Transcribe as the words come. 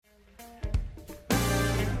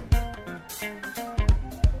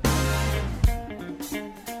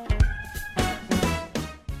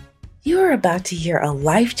are about to hear a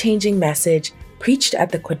life-changing message preached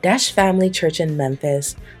at the Kodesh Family Church in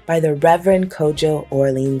Memphis by the Reverend Kojo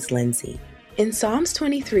Orleans Lindsay. In Psalms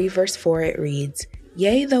 23, verse 4, it reads,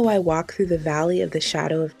 "Yea, though I walk through the valley of the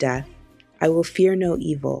shadow of death, I will fear no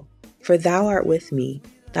evil, for thou art with me.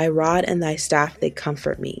 Thy rod and thy staff, they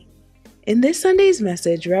comfort me." In this Sunday's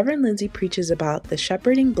message, Reverend Lindsay preaches about the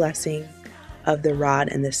shepherding blessing of the rod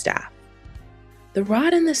and the staff. The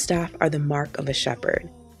rod and the staff are the mark of a shepherd.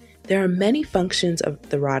 There are many functions of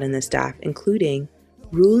the rod and the staff, including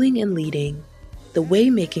ruling and leading, the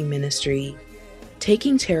way-making ministry,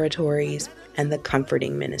 taking territories, and the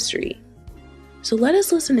comforting ministry. So let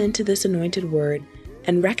us listen into this anointed word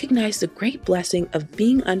and recognize the great blessing of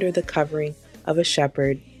being under the covering of a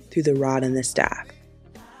shepherd through the rod and the staff.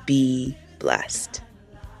 Be blessed.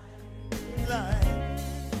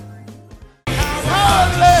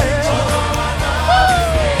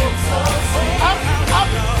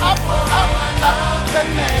 The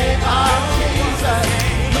name of Jesus,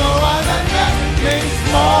 no other name means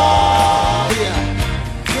more.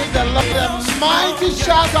 Give the Lord a mighty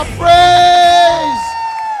shout of praise.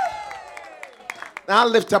 Now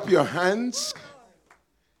lift up your hands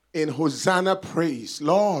in Hosanna praise.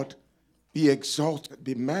 Lord, be exalted,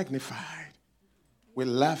 be magnified. We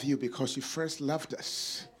love you because you first loved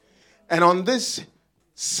us. And on this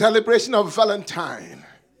celebration of Valentine,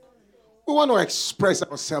 we want to express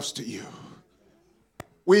ourselves to you.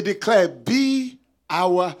 We declare, be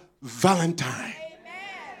our Valentine.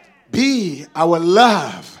 Amen. Be our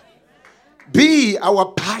love. Be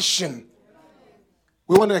our passion.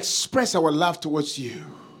 We want to express our love towards you.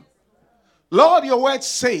 Lord, your word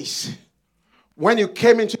says, when you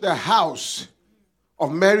came into the house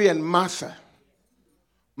of Mary and Martha,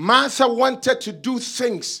 Martha wanted to do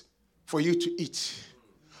things for you to eat.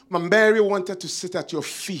 But Mary wanted to sit at your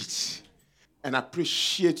feet and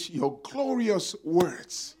appreciate your glorious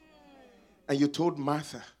words. And you told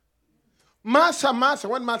Martha, Martha,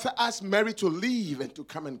 when Martha asked Mary to leave and to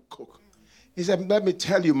come and cook, he said, let me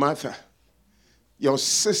tell you, Martha, your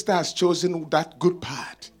sister has chosen that good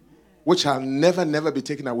part, which shall never be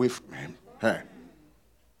taken away from her.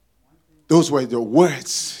 Those were the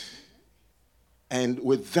words. And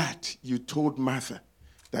with that, you told Martha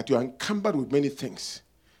that you are encumbered with many things.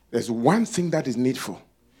 There's one thing that is needful,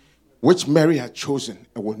 which Mary had chosen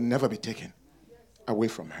and will never be taken away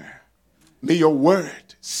from her. May your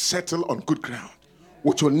word settle on good ground,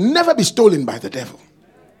 which will never be stolen by the devil.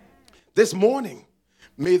 This morning,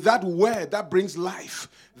 may that word that brings life,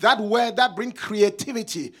 that word that brings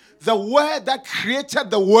creativity, the word that created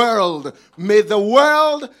the world, may the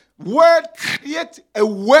word create a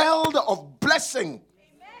world of blessing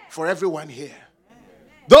for everyone here.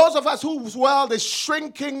 Those of us whose world is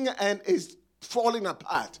shrinking and is falling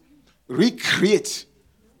apart, recreate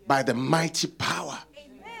by the mighty power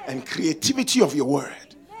and creativity of your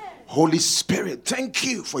word. Holy Spirit, thank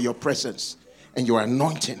you for your presence and your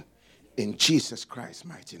anointing in Jesus Christ's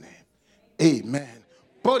mighty name. Amen.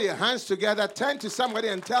 Put your hands together, turn to somebody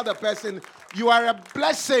and tell the person, you are a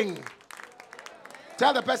blessing.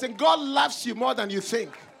 Tell the person, God loves you more than you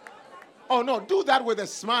think. Oh no, do that with a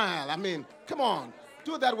smile. I mean, come on,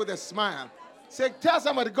 do that with a smile. Say, tell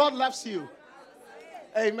somebody, God loves you.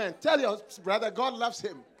 Amen. Tell your brother, God loves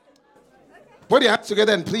him. Put your hands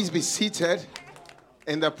together and please be seated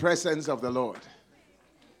in the presence of the Lord.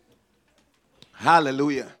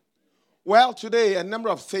 Hallelujah. Well, today a number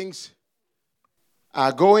of things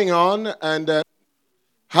are going on and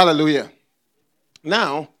hallelujah.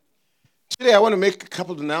 Now, today I want to make a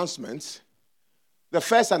couple of announcements. The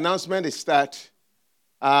first announcement is that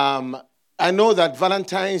I know that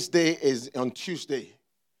Valentine's Day is on Tuesday.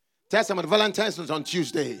 Tell somebody, Valentine's is on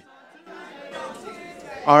Tuesday.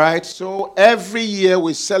 All right, so every year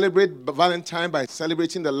we celebrate Valentine by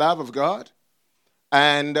celebrating the love of God.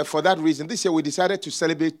 And for that reason, this year we decided to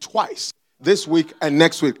celebrate twice, this week and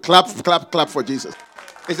next week. Clap, clap, clap for Jesus.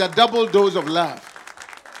 It's a double dose of love.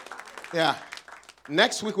 Yeah.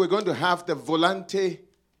 Next week we're going to have the Volante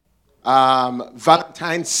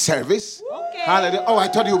Valentine service. Okay. Hallelujah. Oh, I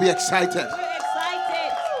thought you'd be excited.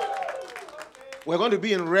 We're going to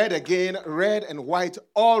be in red again, red and white,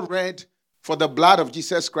 all red for the blood of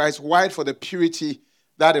Jesus Christ, white for the purity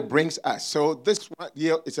that it brings us. So this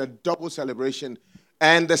year is a double celebration.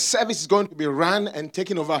 And the service is going to be run and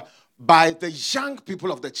taken over by the young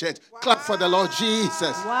people of the church. Wow. Clap for the Lord Jesus.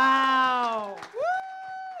 Wow.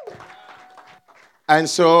 And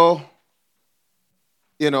so,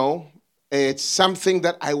 it's something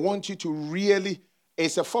that I want you to really,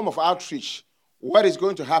 it's a form of outreach. What is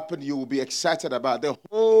going to happen, you will be excited about. The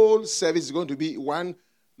whole service is going to be one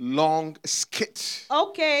long skit.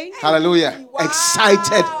 Okay. Hallelujah. Wow.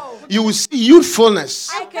 Excited. You will see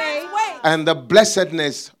youthfulness. Okay. And the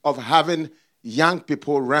blessedness of having young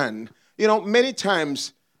people run. You know, many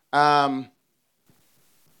times, young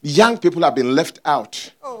people have been left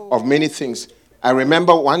out of many things. I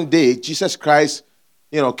remember one day, Jesus Christ,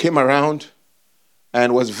 came around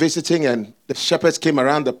and was visiting, and the shepherds came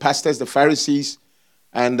around, the pastors, the Pharisees,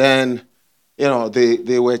 and then,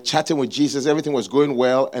 they were chatting with Jesus. Everything was going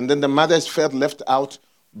well, and then the mothers felt left out,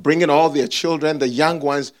 bringing all their children, the young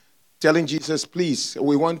ones, telling Jesus, please,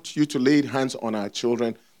 we want you to lay hands on our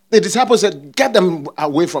children. The disciples said, get them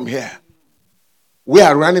away from here. We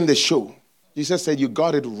are running the show. Jesus said, you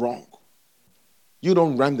got it wrong. You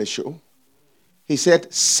don't run the show. He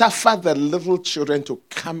said, suffer the little children to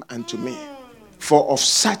come unto me, for of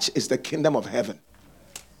such is the kingdom of heaven.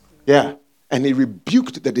 Yeah. And he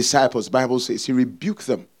rebuked the disciples. Bible says he rebuked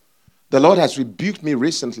them. The Lord has rebuked me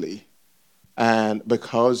recently, and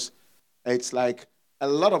because it's like a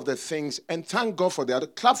lot of the things, and thank God for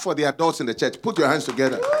clap for the adults in the church. Put your hands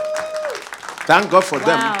together. Thank God for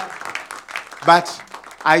them. But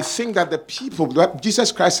I think that the people,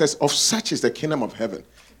 Jesus Christ says, of such is the kingdom of heaven.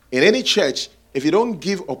 In any church, if you don't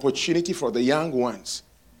give opportunity for the young ones,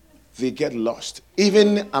 they get lost.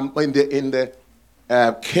 Even in the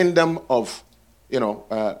kingdom of,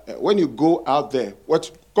 when you go out there, what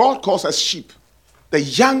God calls us sheep, the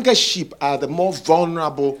younger sheep are the more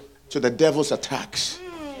vulnerable to the devil's attacks.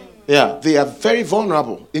 Yeah, they are very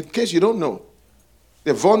vulnerable. In case you don't know,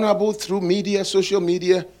 they're vulnerable through media, social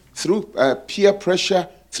media, through peer pressure,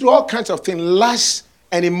 through all kinds of things. Lust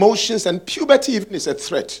and emotions, and puberty even is a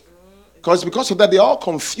threat. Because of that, they're all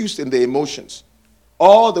confused in their emotions.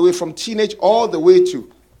 All the way from teenage, all the way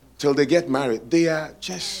till they get married. They are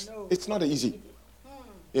just, it's not easy.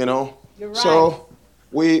 You're right. So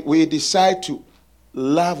we decide to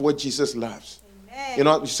love what Jesus loves.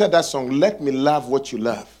 Amen. You said that song, let me love what you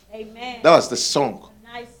love. Amen. That was the song.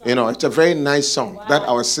 Nice song. It's a very nice song. Wow. That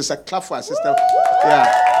our sister, clap for our sister. Woo!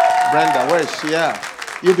 Yeah, Brenda, where is she? Yeah.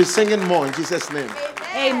 You'll be singing more in Jesus' name.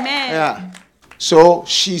 Amen. Yeah. So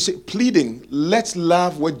she's pleading, let's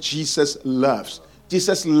love what Jesus loves.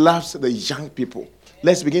 Jesus loves the young people.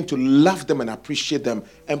 Let's begin to love them and appreciate them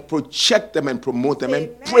and project them and promote them. Amen.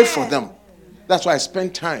 And pray for them. That's why I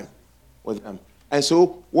spend time with them. And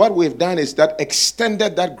so what we've done is that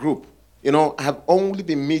extended that group. I have only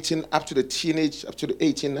been meeting up to the teenage, up to the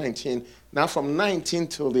 18, 19. Now from 19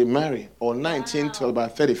 till they marry, or 19 till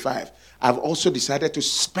about 35. I've also decided to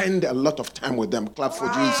spend a lot of time with them. Clap for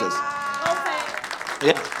Jesus.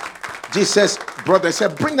 Yeah. Jesus, brother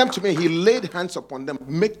said, bring them to me. He laid hands upon them,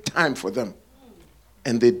 make time for them.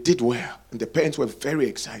 And they did well. And the parents were very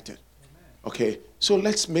excited. Okay, so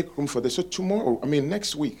let's make room for this. So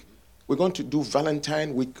next week, we're going to do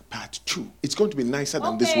Valentine Week Part 2. It's going to be nicer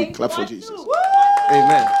than this week. Clap for Jesus.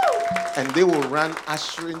 Amen. And they will run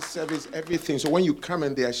ushering service, everything. So when you come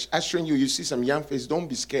and they're ushering you, you see some young faces, don't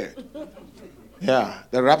be scared. Yeah,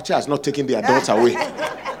 the rapture has not taken the adults away.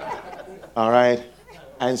 All right.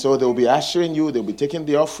 And so they'll be ushering you, they'll be taking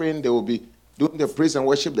the offering, they will be doing the praise and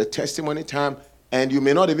worship, the testimony time, and you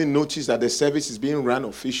may not even notice that the service is being run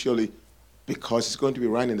officially because it's going to be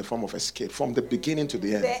run in the form of a skit from the beginning to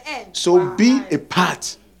the end. So be a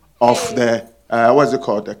part of the,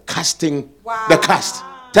 the casting, the cast.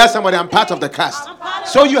 Tell somebody, I'm part of the cast.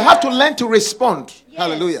 So you have to learn to respond. Yes,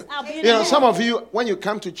 hallelujah. Some of you, when you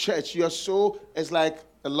come to church, it's like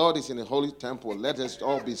the Lord is in the holy temple. Let us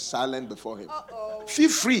all be silent before him. Feel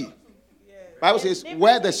free. Bible says,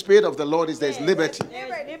 where the Spirit of the Lord is, there's liberty.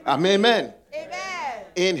 Amen.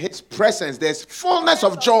 In his presence, there's fullness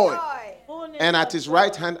of joy. And at his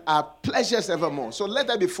right hand are pleasures evermore. So let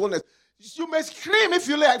there be fullness. You may scream if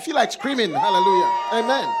you feel like screaming. Hallelujah.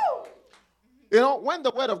 Amen. When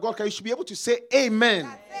the word of God comes, you should be able to say amen.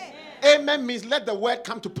 Amen means let the word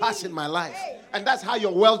come to pass in my life. And that's how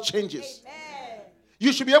your world changes.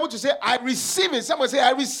 You should be able to say, I receive it. Someone say,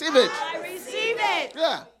 I receive it. I receive it.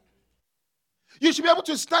 Yeah. You should be able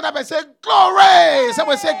to stand up and say, glory.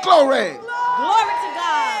 Someone say, glory. Glory to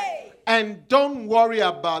God. And don't worry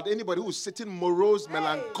about anybody who's sitting morose,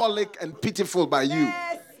 melancholic, and pitiful by you.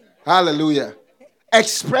 Hallelujah.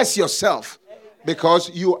 Express yourself. Because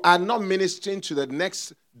you are not ministering to the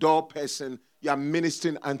next door person. You are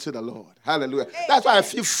ministering unto the Lord. Hallelujah. That's why I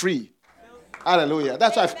feel free. Hallelujah.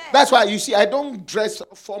 That's why you see, I don't dress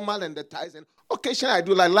formal and the ties. And occasionally I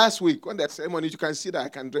do, like last week, when that ceremony, you can see that I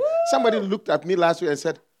can dress. Somebody looked at me last week and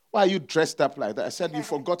said, why are you dressed up like that? I said, you've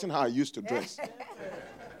forgotten how I used to dress.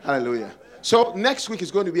 Hallelujah. So next week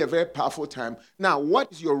is going to be a very powerful time. Now,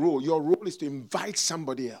 what is your role? Your role is to invite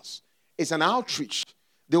somebody else. It's an outreach.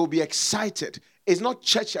 They will be excited. It's not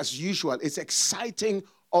church as usual. It's exciting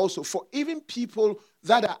also for even people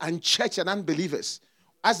that are unchurched and unbelievers.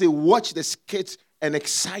 As they watch the skit and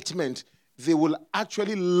excitement, they will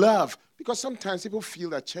actually love. Because sometimes people feel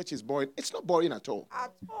that church is boring. It's not boring at all.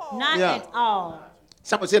 Not Yeah. at all.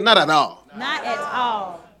 Someone say, not at all. Not at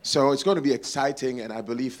all. So it's going to be exciting, and I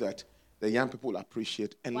believe that the young people will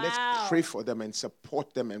appreciate. And let's Wow. pray for them and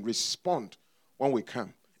support them and respond when we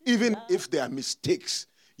come. Even if there are mistakes,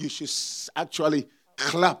 you should actually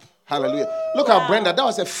clap. Hallelujah. Look at Brenda. That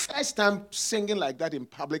was the first time singing like that in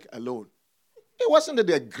public alone. It wasn't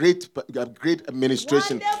a great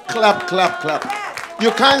administration. Wonderful. Clap, clap, clap. You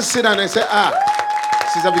can't sit down and say,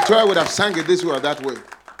 Sister Victoria would have sang it this way or that way.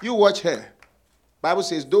 You watch her. Bible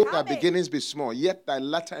says, though thy beginnings be small, yet thy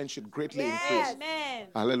latter end should greatly increase. Amen.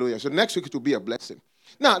 Hallelujah. So next week it will be a blessing.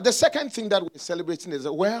 Now, the second thing that we're celebrating is,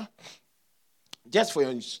 just for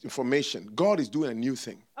your information, God is doing a new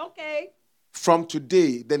thing. Okay. From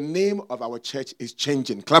today, the name of our church is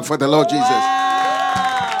changing. Clap for the Lord Jesus.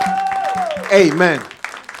 Amen.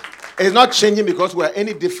 It's not changing because we're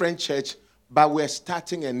any different church, but we're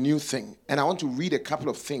starting a new thing. And I want to read a couple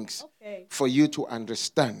of things for you to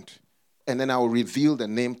understand. And then I will reveal the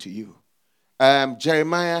name to you.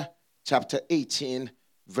 Jeremiah chapter 18,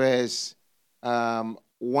 verse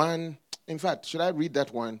 1. In fact, should I read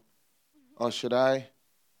that one? Or should I?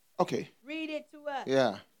 Okay. Read it to us.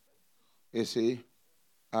 Yeah. You see.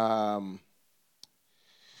 The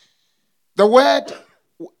word,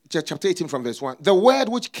 chapter 18 from verse 1. The word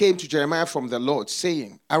which came to Jeremiah from the Lord,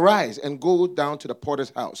 saying, arise and go down to the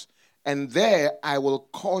potter's house, and there I will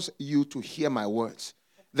cause you to hear my words.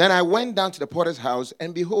 Then I went down to the potter's house,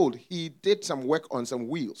 and behold, he did some work on some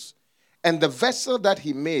wheels. And the vessel that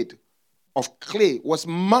he made of clay was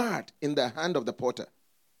marred in the hand of the potter.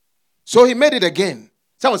 So he made it again.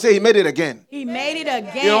 Someone say he made it again. He made it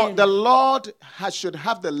again. You know, the Lord should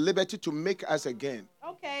have the liberty to make us again.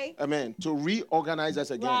 Okay. Amen. To reorganize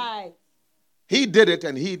us again. Right. He did it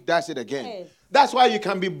and he does it again. Yes. That's why you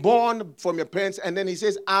can be born from your parents and then he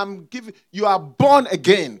says, you are born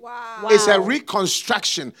again. Wow. It's a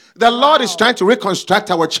reconstruction. The Lord is trying to reconstruct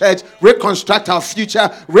our church, reconstruct our future,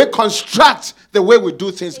 reconstruct the way we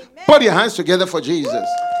do things. Amen. Put your hands together for Jesus.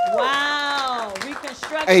 Wow.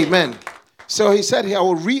 Reconstruction. Amen. So he said, I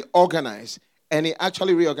will reorganize. And he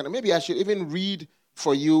actually reorganized. Maybe I should even read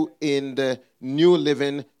for you in the New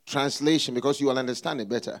Living Translation because you will understand it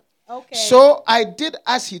better. Okay. So I did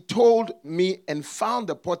as he told me and found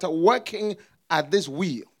the potter working at this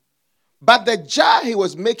wheel. But the jar he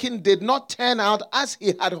was making did not turn out as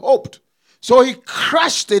he had hoped. So he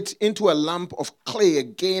crushed it into a lump of clay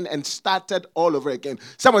again and started all over again.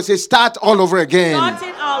 Someone say, start all over again.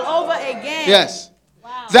 Starting all over again. Yes.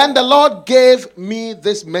 Wow. Then the Lord gave me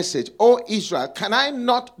this message. O Israel, can I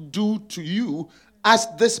not do to you as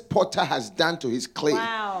this potter has done to his clay?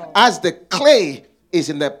 Wow. As the clay is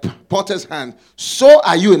in the potter's hand, so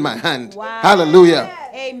are you in my hand. Wow. Hallelujah.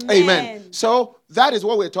 Amen. Amen. So that is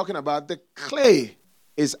what we're talking about. The clay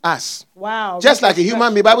is us. Wow. Just like a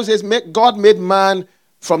human being, the Bible says, God made man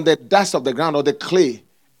from the dust of the ground or the clay,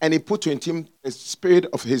 and he put into him the spirit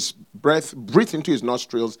of his breath, breathed into his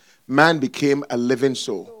nostrils. Man became a living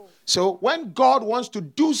soul. So when God wants to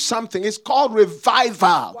do something, it's called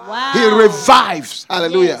revival. Wow. He revives.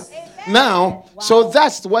 Hallelujah. Yes. Now, so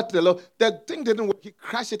that's what the thing didn't work. He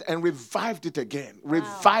crushed it and revived it again.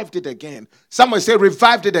 Revived it again. Someone say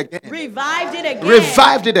revived it again. Revived it again.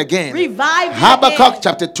 Revived it again. Revived it Habakkuk again.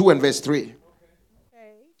 chapter 2 and verse 3. Okay.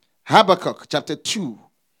 Habakkuk chapter 2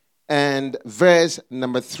 and verse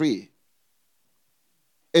number 3.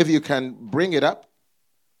 If you can bring it up.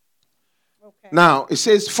 Okay. Now, it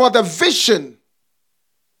says, for the vision.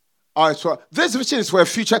 All right, so this vision is for a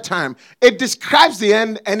future time. It describes the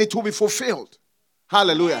end and it will be fulfilled.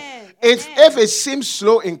 Hallelujah. Amen. If it seems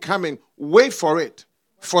slow in coming, wait for it.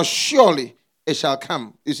 For surely it shall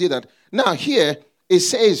come. You see that? Now here it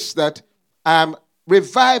says that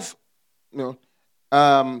revive, for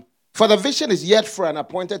the vision is yet for an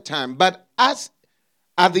appointed time, but as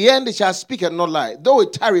at the end it shall speak and not lie. Though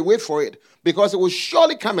it tarry, wait for it, because it will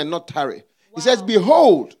surely come and not tarry. He says,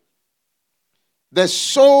 behold, the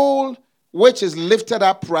soul which is lifted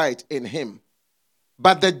upright in him,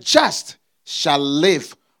 but the just shall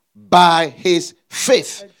live by his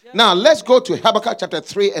faith. Now, let's go to Habakkuk chapter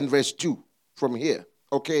 3 and verse 2 from here,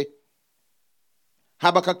 okay?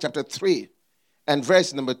 Habakkuk chapter 3 and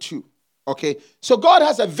verse number 2, okay? So God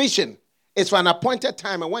has a vision. It's for an appointed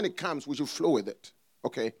time, and when it comes, we should flow with it,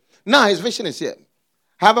 okay? Now, his vision is here.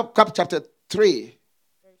 Habakkuk chapter 3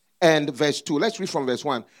 and verse 2. Let's read from verse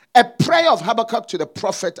 1. A prayer of Habakkuk to the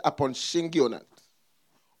prophet upon Shingionath.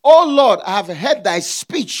 Oh Lord, I have heard thy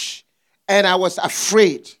speech, and I was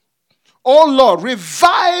afraid. Oh Lord,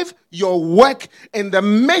 revive your work in the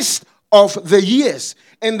midst of the years.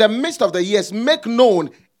 In the midst of the years, make known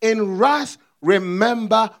in wrath,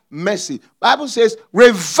 remember mercy. Bible says,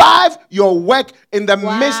 revive your work in the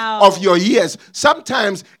midst of your years.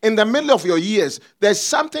 Sometimes in the middle of your years, there's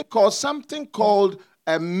something called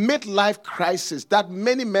a midlife crisis that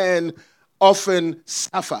many men often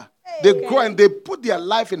suffer. They go and they put their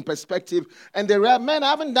life in perspective, and they realize, man,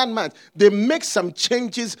 I haven't done much. They make some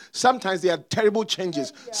changes. Sometimes they are terrible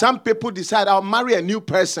changes. Some people decide, I'll marry a new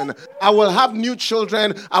person. I will have new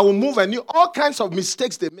children. I will move all kinds of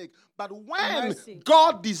mistakes they make. But when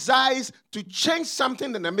God desires to change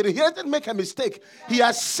something in the middle, he doesn't make a mistake. He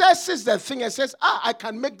assesses the thing and says, I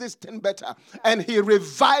can make this thing better. And he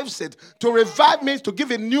revives it. To revive means to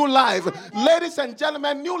give it new life. Ladies and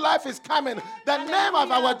gentlemen, new life is coming. The name of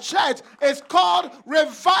our church is called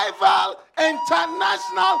Revival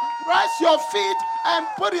International. Rise your feet and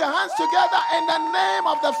put your hands together in the name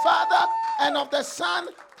of the Father and of the Son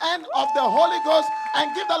and of the Holy Ghost,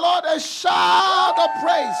 and give the Lord a shout of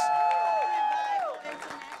praise.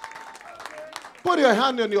 Put your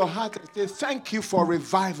hand on your heart and say, thank you for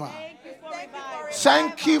revival.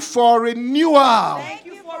 Thank you for renewal.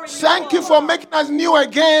 Thank you for making us new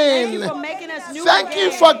again. Thank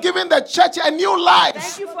you for giving the church a new life.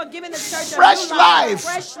 Thank you for giving the church fresh a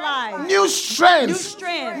life. New strength.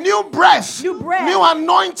 New breath. New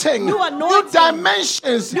anointing. New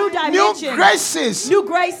dimensions. New graces.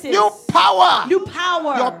 New power.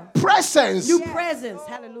 Your presence.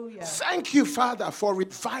 Hallelujah. Thank you, Father, for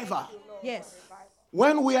revival. Yes.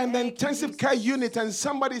 When we are in the intensive care unit and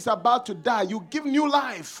somebody is about to die, you give new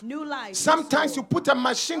life. Sometimes you put a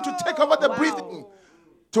machine to take over the breathing,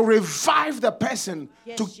 to revive the person,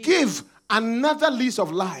 to give another lease of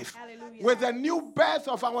life. Hallelujah. With the new birth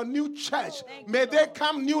of our new church, may there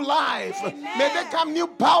come new life. Amen. May there come new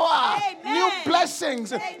power, new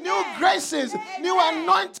blessings, new graces, new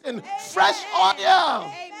anointing, fresh oil.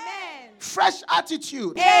 Fresh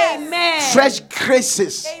attitude. Amen. Fresh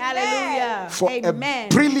graces. Hallelujah. For a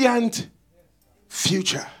brilliant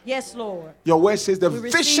future. Yes, Lord. Your word says the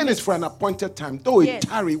vision is for an appointed time. Though it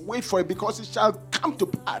tarry, wait for it, because it shall come to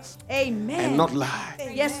pass. Amen. And not lie.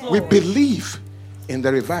 Yes, Lord. We believe in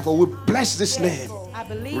the revival. We bless this name. I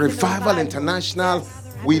believe Revival International.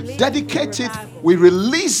 We dedicate it. We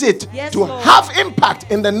release it to have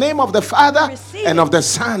impact in the name of the Father and of the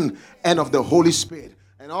Son and of the Holy Spirit.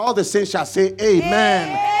 And all the saints shall say amen.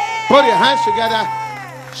 Put your hands together.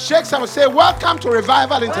 Shake some and say, welcome to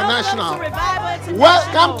Revival International.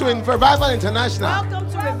 Welcome to Revival International.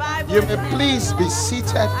 You may please be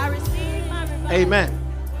seated. I receive my revival. Amen.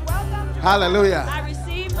 Hallelujah. I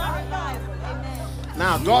receive my revival. Amen.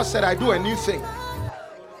 Now, God said, I do a new thing.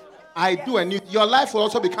 I do a new. Your life will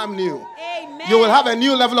also become new. Amen. You will have a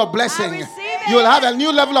new level of blessing. You will have a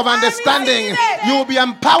new level of understanding. You will be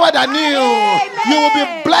empowered anew. Amen. You will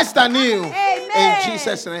be blessed anew. Amen. In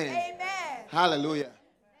Jesus' name. Amen. Hallelujah.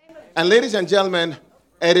 And ladies and gentlemen,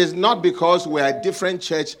 it is not because we are a different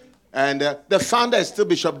church, and the founder is still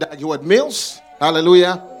Bishop Dag Heward-Mills.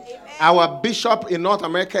 Hallelujah. Amen. Our bishop in North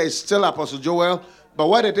America is still Apostle Joel. But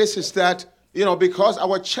what it is that, because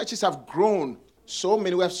our churches have grown so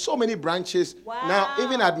many, we have so many branches. Wow. Now,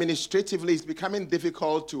 even administratively, it's becoming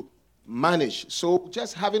difficult to manage. So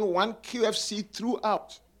just having one QFC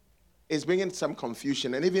throughout is bringing some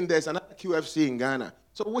confusion. And even there's another QFC in Ghana.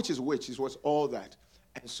 So which is which? It was all that.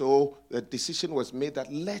 And so the decision was made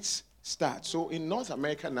that let's start. So in North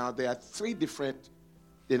America now, there are 3 different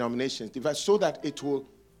denominations, so that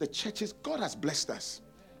the churches, God has blessed us.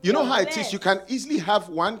 You know how it is? You can easily have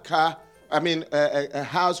one car, a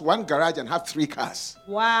house, one garage, and have 3 cars.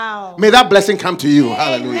 Wow. May that blessing come to you. Amen.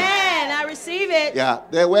 Hallelujah. I receive it. Yeah,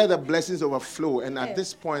 there where the blessings overflow. And at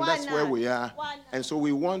this point, that's where we are. And so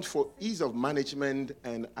we want, for ease of management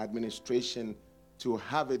and administration, to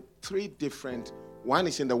have it 3 different. One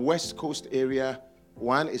is in the West Coast area,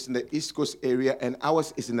 one is in the East Coast area, and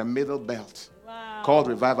ours is in the Middle Belt. Wow. Called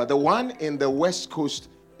Revival. The one in the West Coast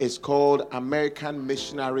is called American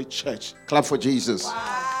Missionary Church. Clap for Jesus.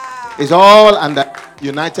 Wow. It's all under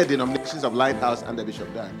United Denominations of Lighthouse under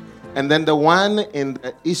Bishop Dag. And then the one in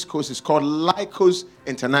the East Coast is called Lycos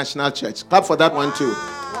International Church. Clap for that one too.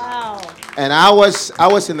 Wow. And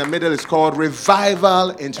ours in the middle is called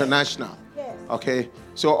Revival International. Yes. Okay.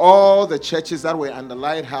 So all the churches that were under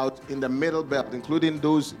Lighthouse in the Middle Belt, including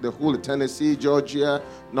those, the whole of Tennessee, Georgia,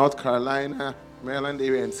 North Carolina, Maryland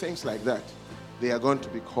area, and things like that, they are going to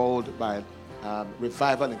be called by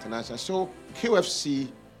Revival International. So QFC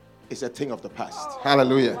is a thing of the past.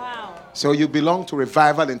 Hallelujah. Wow. So you belong to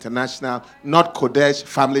Revival International, not Kodesh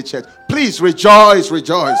Family Church. Please rejoice,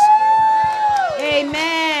 rejoice.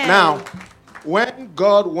 Amen. Now, when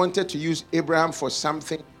God wanted to use Abraham for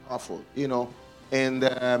something powerful, in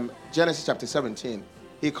Genesis chapter 17,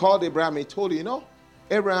 he called Abraham. He told you,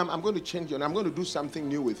 Abraham, I'm going to change you and I'm going to do something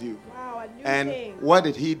new with you. Wow, a new And thing. what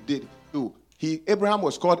did he do? Abraham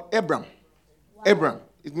was called Abram. Wow. Abram,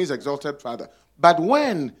 it means exalted father. But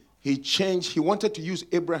when he changed, he wanted to use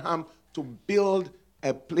Abraham to build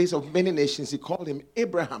a place of many nations. He called him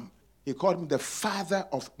Abraham. He called him the father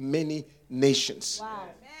of many nations. Wow.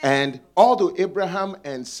 And although Abraham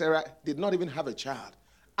and Sarah did not even have a child,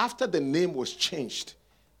 after the name was changed,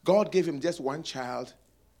 God gave him just one child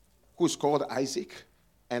who's called Isaac.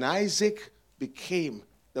 And Isaac became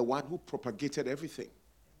the one who propagated everything.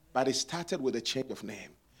 But it started with a change of name.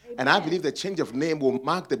 And I believe the change of name will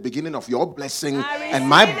mark the beginning of your blessing and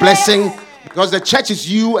my blessing, because the church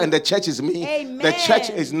is you and the church is me. Amen. The church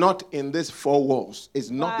is not in these four walls. It's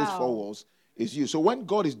not these four walls. It's you. So when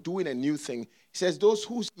God is doing a new thing, he says those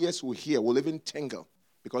whose ears will hear will even tingle,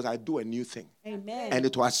 because I do a new thing. Amen. And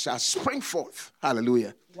it shall spring forth.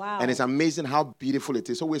 Hallelujah. Wow. And it's amazing how beautiful it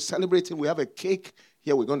is. So we're celebrating. We have a cake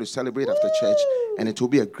here. We're going to celebrate after church, and it will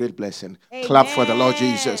be a great blessing. Amen. Clap for the Lord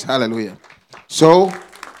Jesus. Hallelujah. So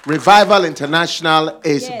Revival International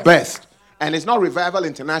is birthed. And it's not Revival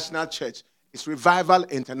International Church. It's Revival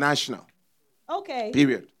International. Okay.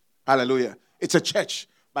 Period. Hallelujah. It's a church,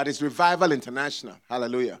 but it's Revival International.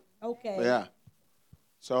 Hallelujah. Okay. Yeah.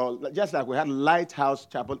 So just like we had Lighthouse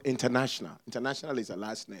Chapel International. International is the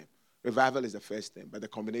last name. Revival is the first name, but the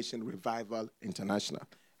combination Revival International.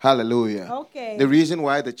 Hallelujah. Okay. The reason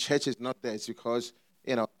why the church is not there is because,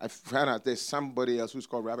 I found out there's somebody else who's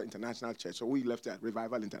called Revival International Church. So we left it at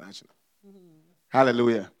Revival International. Mm-hmm.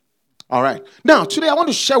 Hallelujah. All right. Now, today I want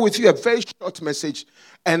to share with you a very short message.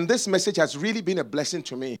 And this message has really been a blessing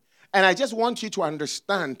to me. And I just want you to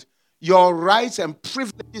understand your rights and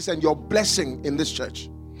privileges and your blessing in this church.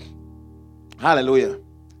 Hallelujah.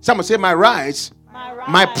 Someone say, my rights,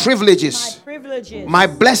 my privileges, my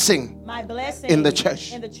blessing, in the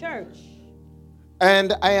church.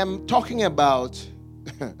 And I am talking about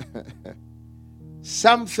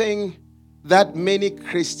something that many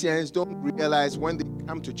Christians don't realize when they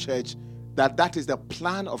come to church, that is the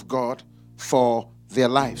plan of God for their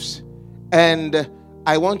lives. And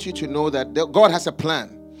I want you to know that God has a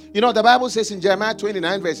plan. The Bible says in Jeremiah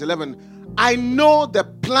 29 verse 11, I know the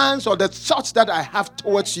plans or the thoughts that I have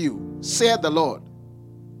towards you, saith the Lord.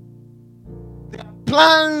 They are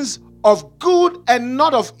plans of good and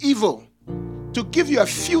not of evil, to give you a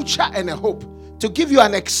future and a hope, to give you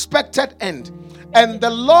an expected end. And the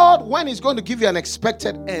Lord, when He's going to give you an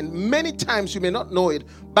expected end, many times you may not know it,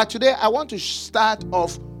 but today I want to start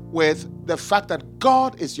off with the fact that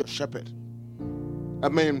God is your shepherd.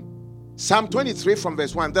 Psalm 23 from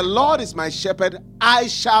verse 1, the Lord is my shepherd, I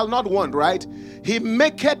shall not want, right? He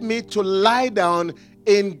maketh me to lie down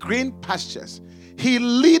in green pastures. He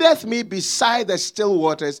leadeth me beside the still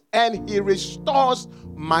waters, and He restores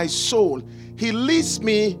my soul. He leads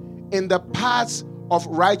me in the paths of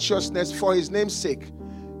righteousness for His name's sake.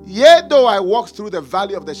 Yea, though I walk through the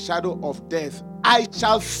valley of the shadow of death, I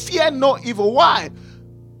shall fear no evil. Why?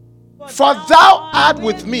 For thou art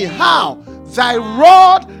with me. How? Thy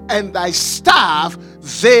rod and thy staff,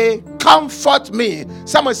 they comfort me.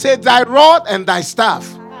 Someone say, thy rod and thy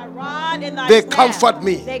staff. They comfort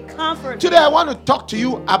me. Today I want to talk to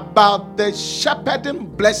you about the shepherding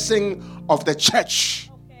blessing of the church.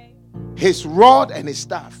 His rod and his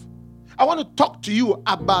staff. I want to talk to you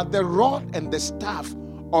about the rod and the staff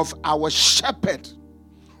of our shepherd.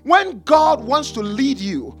 When God wants to lead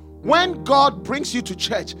you, when God brings you to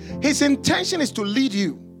church, His intention is to lead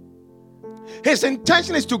you. His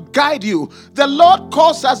intention is to guide you. The Lord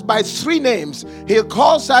calls us by three names. He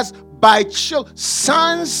calls us by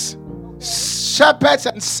sons, shepherds,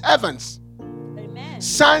 and servants. Amen.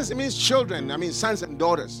 Sons means children. Sons and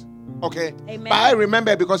daughters. Okay? Amen. But I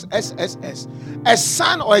remember because SSS. A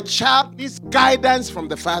son or a child needs guidance from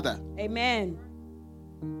the father. Amen.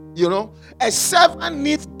 A servant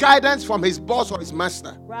needs guidance from his boss or his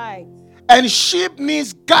master. Right. And sheep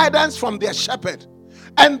needs guidance from their shepherd.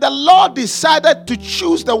 And the Lord decided to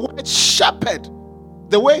choose the word shepherd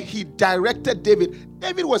the way He directed David.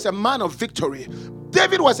 David was a man of victory.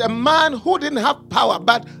 David was a man who didn't have power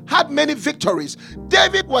but had many victories.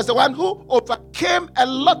 David was the one who overcame a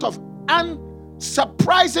lot of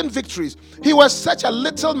unsurprising victories. He was such a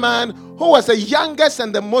little man who was the youngest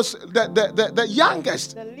and the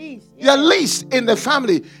youngest, the least in the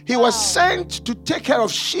family. He was sent to take care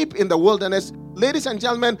of sheep in the wilderness, ladies and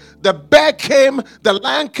gentlemen, the bear came, the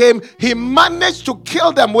lion came. He managed to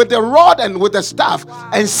kill them with the rod and with the staff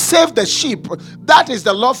and save the sheep. That is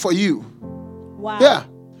the Lord for you. Wow. Yeah.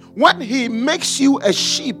 When he makes you a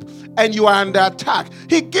sheep and you are under attack,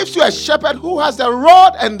 he gives you a shepherd who has the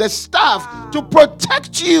rod and the staff to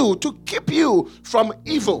protect you, to keep you from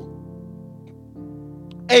evil.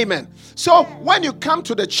 Amen. So when you come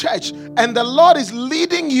to the church and the Lord is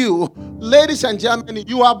leading you, ladies and gentlemen,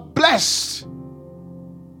 you are blessed.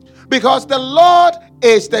 Because the Lord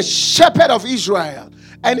is the shepherd of Israel.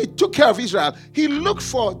 And he took care of Israel. He looked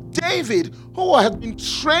for David, who had been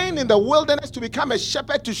trained in the wilderness to become a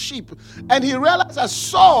shepherd to sheep. And he realized that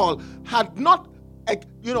Saul had not,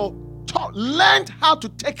 learned how to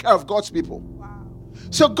take care of God's people. Wow.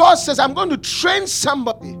 So God says, I'm going to train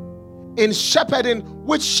somebody in shepherding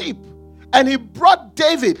with sheep. And he brought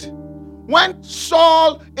David. When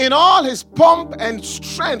Saul, in all his pomp and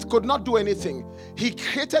strength, could not do anything, he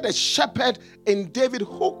created a shepherd in David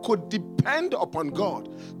who could depend upon God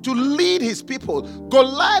to lead his people.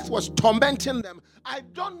 Goliath was tormenting them. I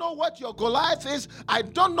don't know what your Goliath is. I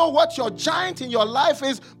don't know what your giant in your life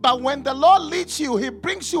is. But when the Lord leads you, he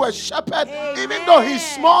brings you a shepherd. Amen. Even though he's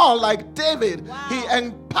small like David, Wow. he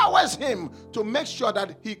empowers him to make sure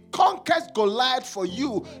that he conquers Goliath for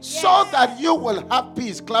you so that you will have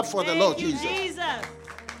peace. Clap for the Lord Thank you, Jesus. Jesus.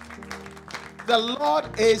 The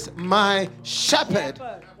Lord is my shepherd.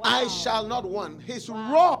 Wow. I shall not want. His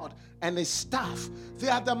rod and his staff, they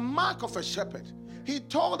are the mark of a shepherd. He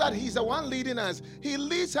told that he's the one leading us. He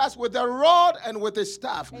leads us with the rod and with the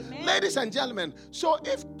staff. Amen. Ladies and gentlemen, so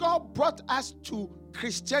if God brought us to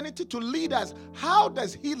Christianity to lead us, how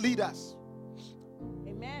does he lead us?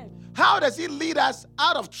 Amen. How does he lead us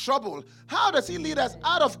out of trouble? How does he lead us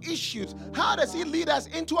out of issues? How does he lead us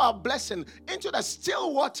into our blessing, into the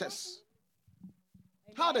still waters?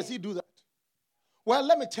 How does he do that? Well,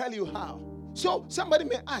 let me tell you how. So somebody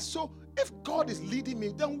may ask, so if God is leading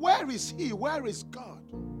me, then where is he? Where is God?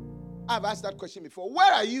 I've asked that question before.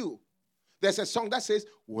 Where are you? There's a song that says,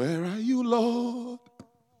 where are you, Lord?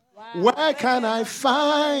 Wow. Where can I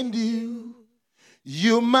find you?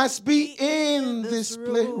 You must be in this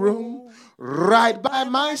playroom, right by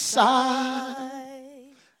my side.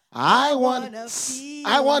 I want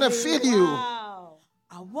to feel you. Wow.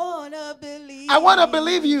 I wanna believe. I want to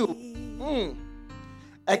believe you.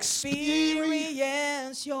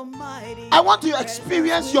 Experience. Your mighty. I want to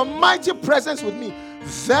experience your mighty presence with me.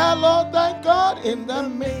 The Lord thy God in the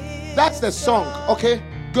midst. That's the song. Okay,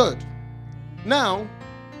 good. Now,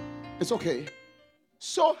 it's okay.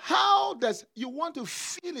 So how does you want to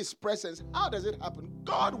feel his presence? How does it happen?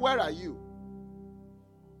 God, where are you?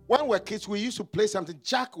 When we were kids, we used to play something.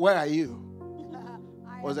 Jack, where are you?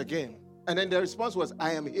 Was a game. And then the response was,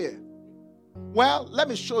 I am here. Well, let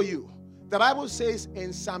me show you. The Bible says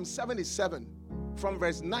in Psalm 77, from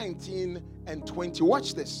verse 19 and 20.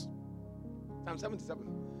 Watch this. Psalm 77.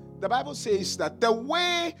 The Bible says that the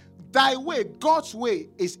way, thy way, God's way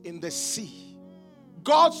is in the sea.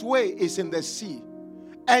 God's way is in the sea.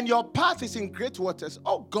 And your path is in great waters.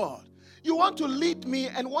 Oh God, you want to lead me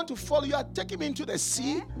and want to follow. You are taking me into the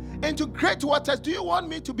sea, into great waters. Do you want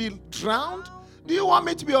me to be drowned? Do you want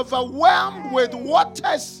me to be overwhelmed with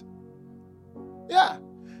waters? Yeah.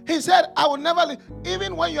 He said, I will never leave.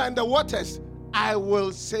 Even when you're in the waters, I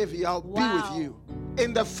will save you. I'll be with you.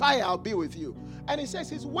 In the fire, I'll be with you. And he says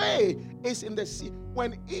his way is in the sea.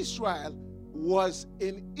 When Israel was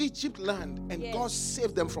in Egypt land and God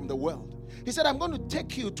saved them from the world, he said, I'm going to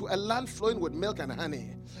take you to a land flowing with milk and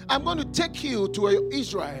honey. I'm going to take you to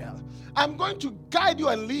Israel. I'm going to guide you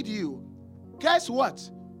and lead you. Guess what?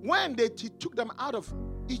 When they took them out of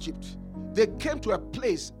Egypt, they came to a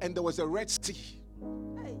place and there was a Red Sea.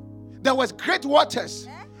 There was great waters.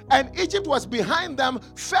 And Egypt was behind them.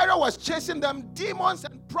 Pharaoh was chasing them. Demons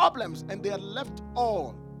and problems. And they had left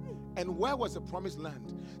all. And where was the promised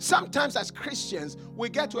land? Sometimes as Christians, we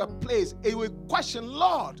get to a place and we question,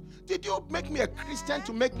 Lord, did you make me a Christian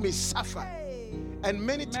to make me suffer? And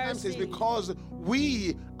many times it's because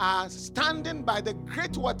we are standing by the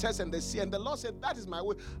great waters and the sea. And the Lord said, that is my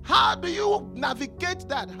way. How do you navigate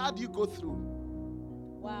that? How do you go through?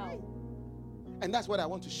 Wow. And that's what I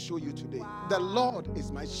want to show you today. The Lord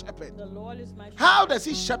is my shepherd. The Lord is my shepherd. How does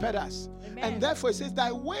he shepherd us? Amen. And therefore it says,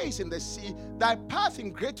 thy ways in the sea, thy path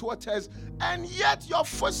in great waters, and yet your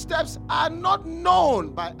footsteps are not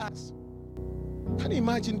known by us. Can you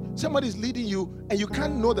imagine somebody's leading you and you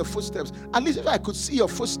can't know the footsteps? At least if I could see your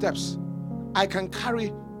footsteps, I can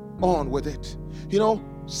carry on with it. You know,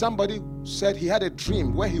 somebody said he had a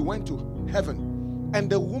dream where he went to heaven and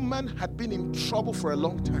the woman had been in trouble for a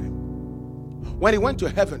long time. When he went to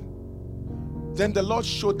heaven, Then the Lord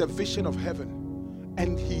showed the vision of heaven.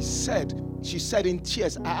 And she said in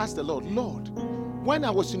tears, I asked the Lord, Lord, when I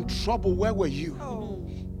was in trouble, where were you?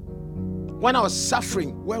 When I was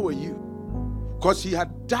suffering, where were you? Because he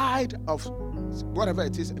had died of whatever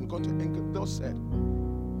it is and gone to England. The Lord said.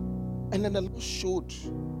 And then the Lord showed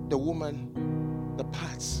the woman the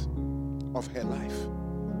parts of her life.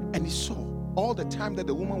 And he saw all the time that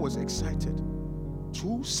the woman was excited.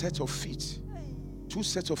 2 sets of feet. 2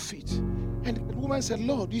 sets of feet. And the woman said,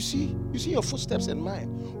 Lord, you see your footsteps and mine.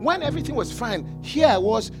 When everything was fine, here I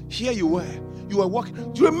was, here you were. You were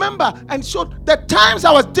walking. Do you remember? And so the times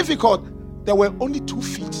I was difficult, there were only 2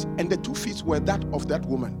 feet. And the 2 feet were that of that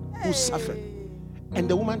woman who suffered. And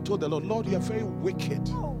the woman told the Lord, Lord, you are very wicked.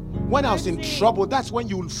 When I was in trouble, that's when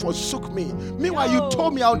you forsook me. Meanwhile, you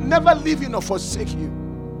told me I'll never leave you nor forsake you.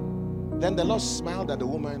 Then the Lord smiled at the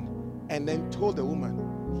woman and then told the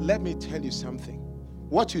woman, let me tell you something.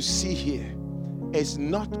 What you see here is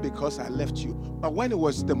not because I left you, but when it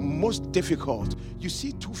was the most difficult, you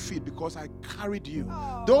see 2 feet because I carried you.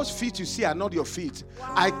 Those feet you see are not your feet.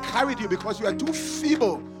 I carried you because you are too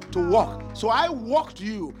feeble to walk. So I walked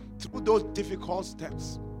you through those difficult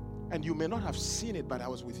steps. And you may not have seen it, but I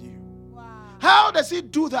was with you. How does he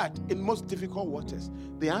do that in most difficult waters?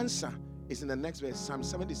 The answer is in the next verse, Psalm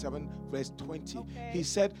 77, verse 20. He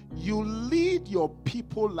said, you lead your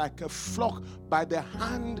people like a flock by the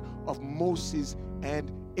hand of Moses and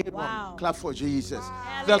Aaron. Clap for Jesus.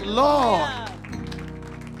 The Lord.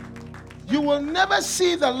 You will never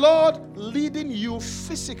see the Lord leading you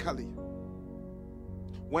physically.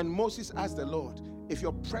 When Moses asked the Lord, if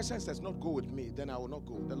your presence does not go with me, then I will not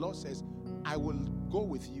go. The Lord says, I will go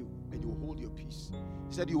with you and you will hold your peace.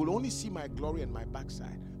 He said, you will only see my glory and my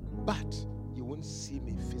backside, but you won't see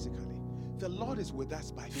me physically. The Lord is with us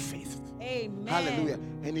by faith. Amen. Hallelujah.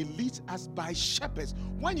 And he leads us by shepherds.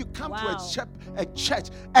 When you come to a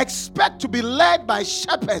church, expect to be led by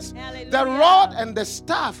shepherds. Hallelujah. The rod and the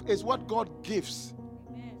staff is what God gives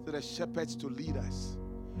to the shepherds to lead us.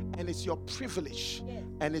 And it's your privilege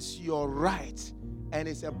and it's your right. And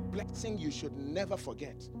it's a blessing you should never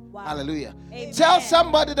forget. Hallelujah. Amen. Tell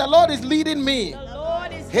somebody the Lord is leading me. The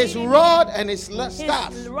Lord is His leading rod me. and his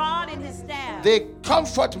staff. His rod and his staff. They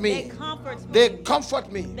comfort me. They comfort me. They comfort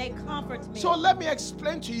me. They comfort me. So let me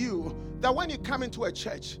explain to you that when you come into a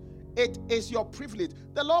church, it is your privilege.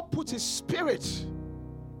 The Lord puts his spirit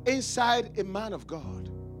inside a man of God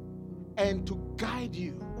and to guide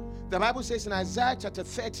you. The Bible says in Isaiah chapter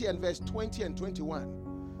 30 and verse 20 and 21,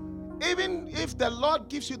 even if the Lord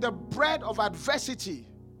gives you the bread of adversity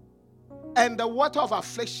and the water of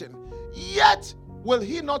affliction, yet will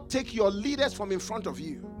he not take your leaders from in front of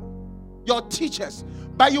you, your teachers,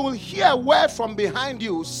 but you will hear a word from behind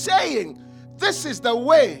you saying, this is the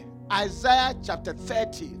way. Isaiah chapter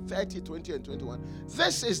 30, 20 and 21.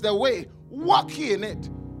 This is the way. Walk ye in it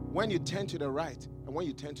when you turn to the right and when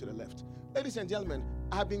you turn to the left. Ladies and gentlemen,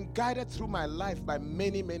 I've been guided through my life by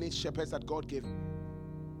many, many shepherds that God gave me.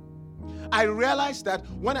 I realized that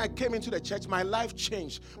when I came into the church, my life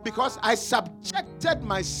changed because I subjected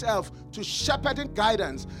myself to shepherding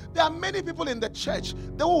guidance. There are many people in the church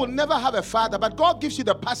that will never have a father, but God gives you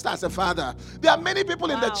the pastor as a father. There are many people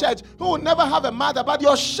in the church who will never have a mother, but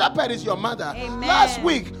your shepherd is your mother. Amen. Last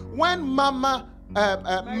week, when Mama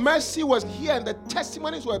Mercy was here and the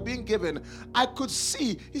testimonies were being given, I could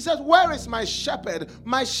see, he said, where is my shepherd?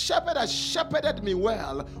 My shepherd has shepherded me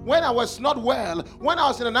well when I was not well, when I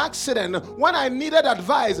was in an accident, when I needed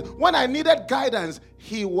advice, when I needed guidance.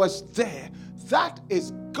 He was there. That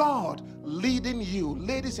is God leading you.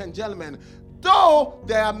 Ladies and gentlemen, though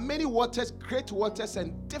there are many waters, great waters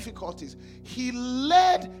and difficulties, he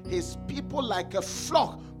led his people like a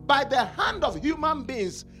flock by the hand of human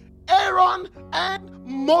beings. Aaron and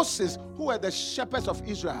Moses, who were the shepherds of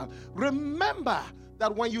Israel. Remember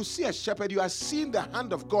that when you see a shepherd, you are seeing the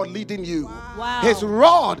hand of God leading you. Wow. His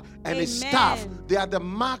rod and his Amen. staff, they are the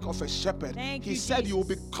mark of a shepherd. Thank He you, said, you will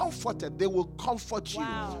be Jesus. comforted. They will comfort you.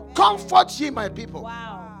 Wow. Comfort ye, my people.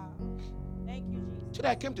 Wow. Thank you, Jesus.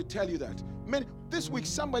 Today I came to tell you that. Man, this week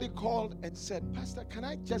somebody called and said, Pastor, can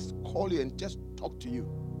I just call you and just talk to you?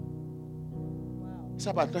 It's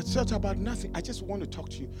about nothing. I just want to talk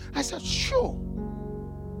to you. I said, sure.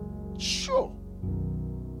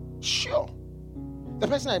 The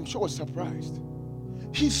person, I'm sure, was surprised.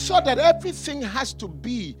 He saw that everything has to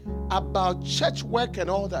be about church work and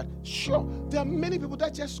all that. Sure. There are many people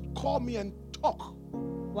that just call me and talk.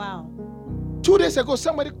 Wow. 2 days ago,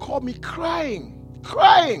 somebody called me crying.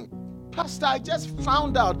 Pastor, I just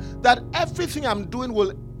found out that everything I'm doing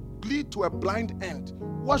will lead to a blind end.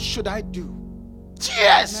 What should I do?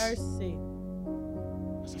 Yes. Mercy.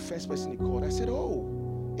 That's the first person he called. I said,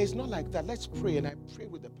 oh, it's not like that. Let's pray. And I prayed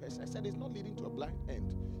with the person. I said, it's not leading to a blind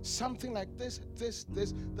end. Something like this.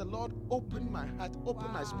 The Lord opened my heart,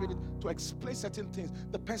 opened my spirit to explain certain things.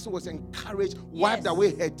 The person was encouraged, wiped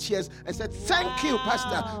away her tears, and said, thank you,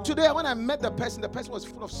 Pastor. Today, when I met the person was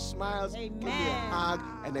full of smiles, gave me a hug,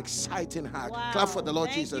 an exciting hug. Clap for the Lord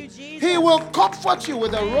Jesus. He will comfort you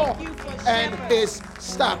with a rod and his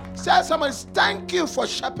staff. Tell somebody, thank you for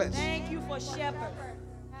shepherds. Thank you for shepherds.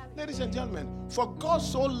 Ladies and gentlemen, for God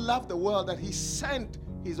so loved the world that he sent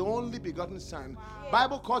his only begotten son.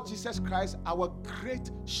 Bible called Jesus Christ our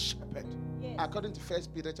great shepherd. According to 1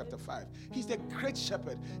 Peter chapter 5. He's the great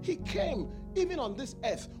shepherd. He came even on this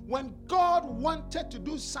earth when God wanted to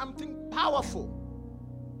do something powerful.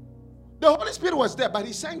 The Holy Spirit was there, but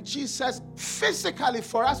he sent Jesus physically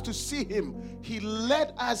for us to see him. He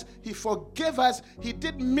led us, he forgave us, he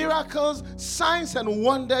did miracles, signs and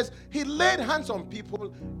wonders. He laid hands on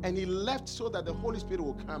people and he left so that the Holy Spirit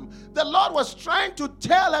will come. The Lord was trying to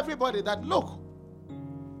tell everybody that, look,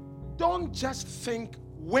 don't just think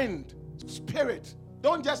wind, spirit.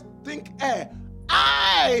 Don't just think air.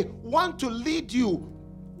 I want to lead you.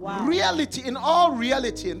 Reality, in all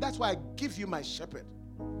reality. And that's why I give you my shepherd.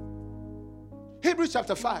 Hebrews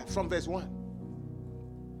chapter 5 from verse 1.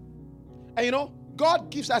 And you know, God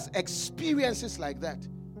gives us experiences like that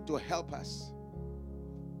to help us.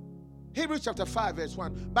 Hebrews chapter 5 verse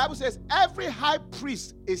 1. Bible says every high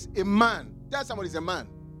priest is a man. Tell somebody is a man.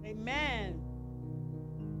 Amen.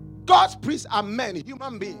 God's priests are men,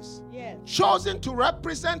 human beings. Yes. Chosen to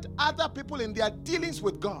represent other people in their dealings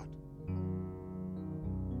with God.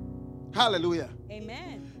 Hallelujah.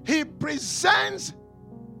 Amen. He presents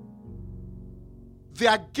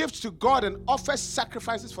their gifts to God and offers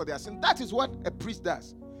sacrifices for their sin. That is what a priest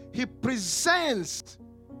does. He presents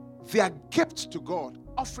their gifts to God,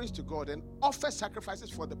 offerings to God, and offers sacrifices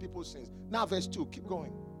for the people's sins. Now verse 2, keep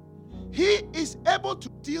going. He is able to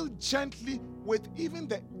deal gently with even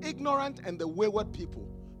the ignorant and the wayward people,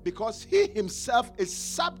 because he himself is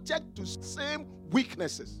subject to same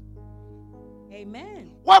weaknesses.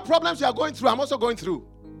 Amen. What problems you are going through, I'm also going through.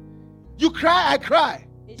 You cry, I cry.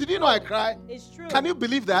 Did you know I cry? It's true. Can you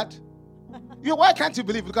believe that? Why can't you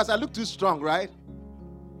believe? Because I look too strong, right?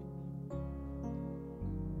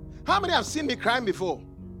 How many have seen me crying before?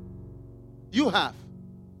 You have.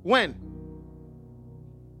 When?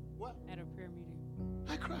 What? At a prayer meeting.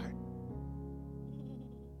 I cry.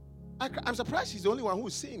 I'm surprised she's the only one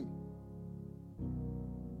who's seen.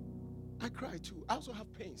 I cry too. I also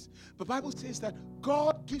have pains. The Bible says that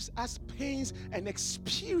God gives us pains and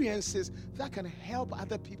experiences that can help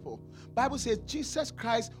other people. Bible says Jesus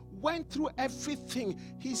Christ went through everything.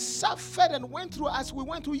 He suffered and went through as we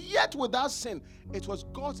went through, yet without sin. It was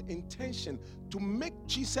God's intention to make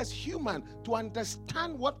Jesus human, to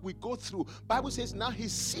understand what we go through. Bible says now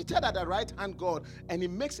he's seated at the right hand God, and he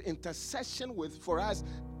makes intercession for us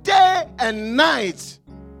day and night.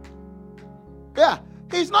 Yeah.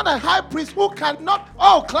 He's not a high priest who cannot,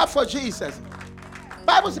 clap for Jesus.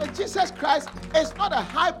 Bible says Jesus Christ is not a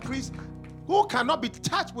high priest who cannot be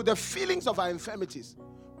touched with the feelings of our infirmities.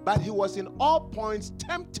 But he was in all points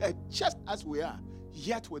tempted just as we are,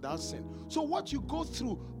 yet without sin. So what you go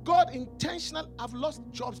through, God intentional. I've lost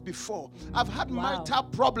jobs before. I've had marital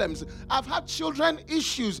problems. I've had children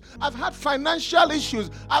issues. I've had financial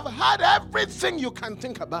issues. I've had everything you can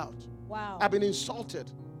think about. Wow. I've been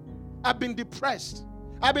insulted. I've been depressed.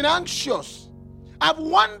 I've been anxious. I've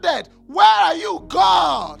wondered, where are you,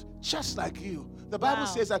 God? Just like you. The Bible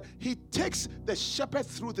says that he takes the shepherd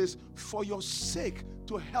through this for your sake,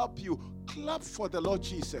 to help you. Clap for the Lord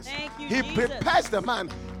Jesus. Thank you, he Jesus. prepares the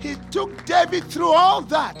man. He took David through all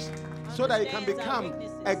that so that he can become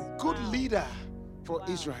a good leader for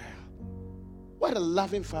Israel. What a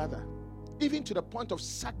loving father. Even to the point of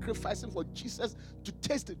sacrificing for Jesus to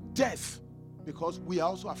taste death, because we are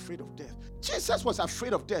also afraid of death. Jesus was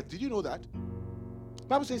afraid of death. Did you know that? The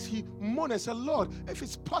Bible says he mourned and said, Lord, if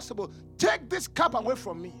it's possible, take this cup away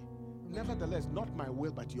from me. Nevertheless, not my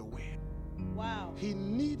will, but your will. Wow. He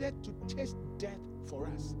needed to taste death for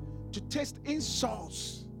us, to taste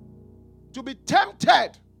insults, to be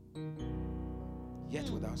tempted, yet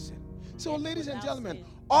without sin. So, ladies and gentlemen,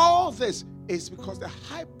 all this is because the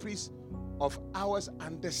high priest of ours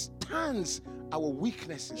understands our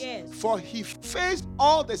weaknesses. Yes. For he faced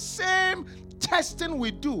all the same testing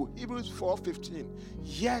we do, Hebrews 4:15,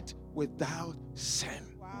 yet without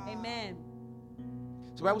sin. Wow. Amen.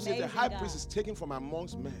 So the Bible says the high God. priest is taken from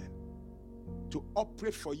amongst men to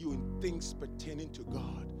operate for you in things pertaining to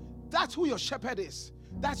God. That's who your shepherd is.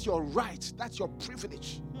 That's your right. That's your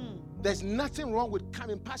privilege. There's nothing wrong with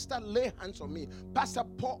coming. Pastor, lay hands on me. Pastor,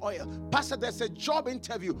 pour oil. Pastor, there's a job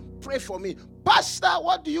interview. Pray for me. Pastor,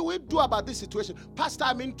 what do you do about this situation? Pastor,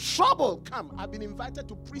 I'm in trouble. Come. I've been invited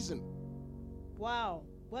to prison. Wow.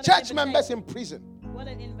 What an Church invitation. members in prison. What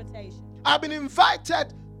an invitation. I've been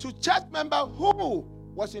invited to church member who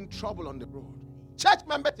was in trouble on the road. Church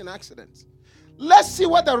members in accidents. Let's see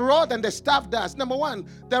what the rod and the staff does. Number one,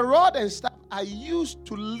 the rod and staff are used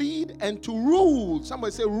to lead and to rule.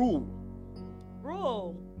 Somebody say rule.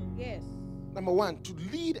 Rule. Yes. Number one, to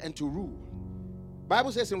lead and to rule.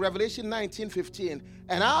 Bible says in Revelation 19:15,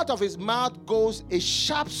 and out of his mouth goes a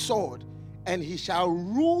sharp sword, and he shall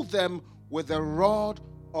rule them with a rod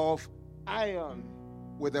of iron.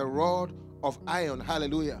 With a rod of iron.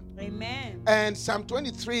 Hallelujah. Amen. And Psalm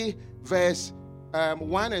 23 verse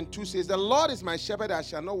 1 and 2 says, the Lord is my shepherd, I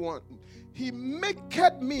shall not want. He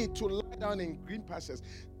maketh me to lie down in green pastures.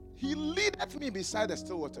 He leadeth me beside the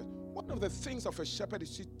still water. One of the things of a shepherd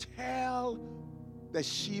is to tell the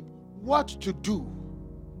sheep what to do.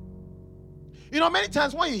 You know, many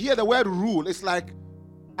times when you hear the word rule, it's like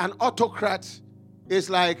an autocrat. It's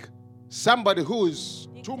like somebody who is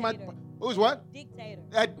too much. Who's what? Dictator.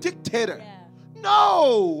 A dictator. Yeah.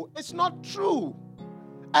 No, it's not true.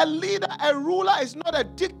 A leader, a ruler is not a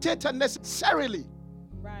dictator necessarily.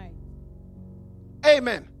 Right.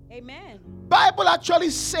 Amen. Amen. Bible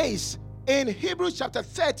actually says in Hebrews chapter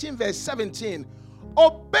 13 verse 17,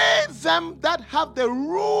 obey them that have the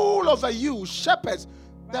rule over you, shepherds.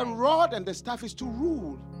 The rod and the staff is to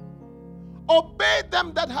rule. Obey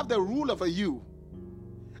them that have the rule over you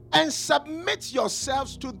and submit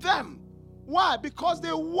yourselves to them. Why? Because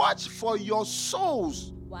they watch for your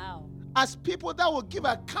souls. Wow. As people that will give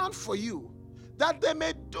account for you, that they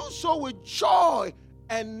may do so with joy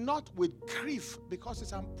and not with grief, because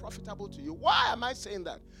it's unprofitable to you. Why am I saying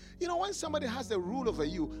that? You know, when somebody has the rule over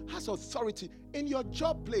you, has authority in your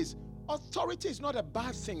job place, authority is not a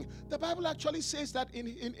bad thing. The Bible actually says that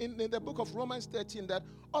in the book of Romans 13, that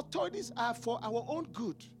authorities are for our own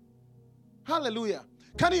good. Hallelujah.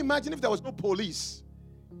 Can you imagine if there was no police?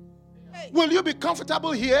 Will you be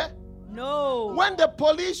comfortable here? No. When the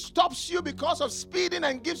police stops you because of speeding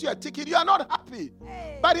and gives you a ticket, you are not happy.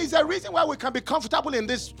 But it's a reason why we can be comfortable in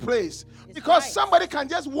this place. Because somebody can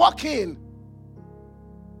just walk in.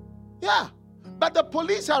 Yeah. But the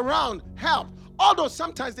police around help. Although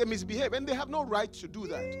sometimes they misbehave and they have no right to do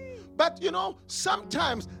that. But you know,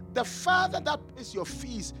 sometimes the father that pays your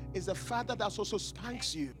fees is the father that also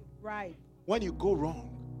spanks you. Right. When you go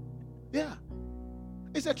wrong. Yeah.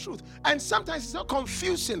 It's the truth. And sometimes it's so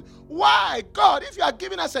confusing. Why, God, if you are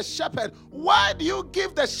giving us a shepherd, why do you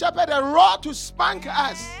give the shepherd a rod to spank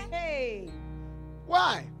us? Hey.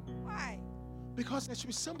 Why? Why? Because there should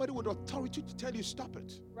be somebody with authority to tell you stop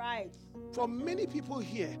it. Right. For many people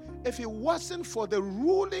here, if it wasn't for the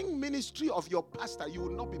ruling ministry of your pastor, you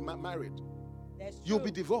would not be married. That's true. You'll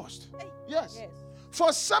be divorced. Hey. Yes. Yes.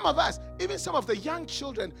 For some of us, even some of the young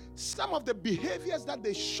children, some of the behaviors that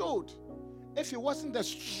they showed, if it wasn't the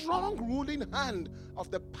strong ruling hand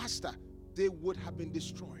of the pastor, they would have been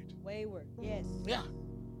destroyed. Wayward. Yes. Yeah.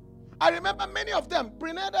 I remember many of them,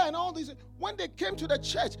 Brenada and all these, when they came to the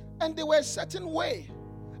church and they were a certain way.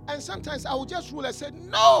 And sometimes I would just rule and say,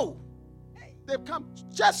 no. They've come,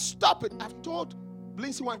 just stop it. I've told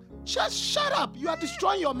Blincy one, just shut up. You are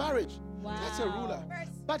destroying your marriage. Wow. That's a ruler.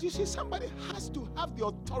 But you see, somebody has to have the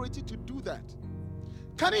authority to do that.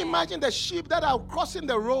 Can you imagine the sheep that are crossing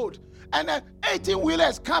the road and an 18-wheeler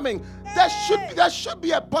is coming? There should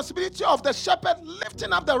be a possibility of the shepherd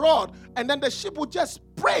lifting up the rod and then the sheep will just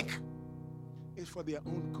break. It's for their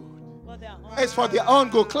own good. It's for their own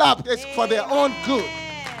good. Clap. It's for their own good.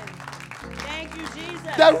 Thank you,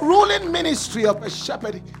 Jesus. The ruling ministry of a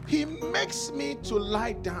shepherd, he makes me to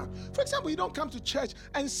lie down. For example, you don't come to church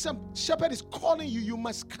and some shepherd is calling you, you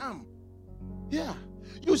must come. Yeah.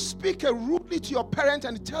 You speak rudely to your parent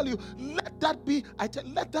and tell you, let that be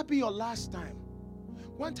your last time.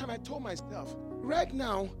 One time I told myself, right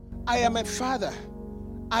now, I am a father.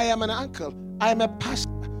 I am an uncle. I am a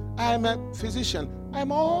pastor. I am a physician. I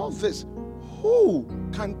am all this. Who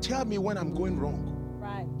can tell me when I'm going wrong?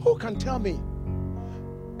 Right. Who can tell me?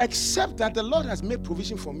 Except that the Lord has made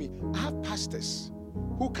provision for me. I have pastors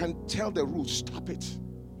who can tell the rules. Stop it.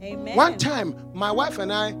 Amen. One time, my wife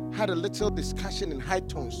and I had a little discussion in high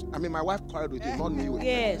tones. I mean, my wife quarreled with him, not me with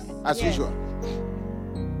Yes. as usual.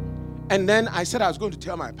 And then I said I was going to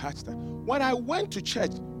tell my pastor. When I went to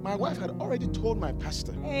church, my wife had already told my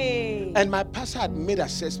pastor. Hey. And my pastor had made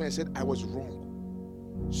assessment and said I was wrong.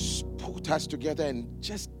 Put us together and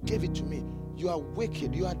just gave it to me. You are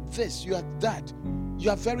wicked. You are this. You are that. You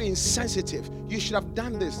are very insensitive. You should have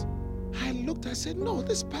done this. I looked, I said, no,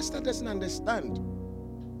 this pastor doesn't understand.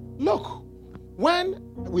 Look,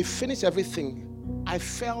 when we finished everything, I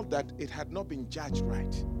felt that it had not been judged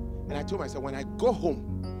right. And I told myself, when I go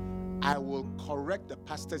home, I will correct the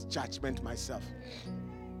pastor's judgment myself.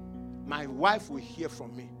 My wife will hear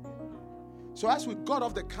from me. So as we got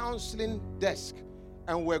off the counseling desk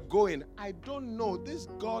and we're going, I don't know, this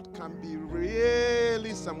God can be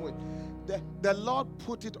really somewhere. The Lord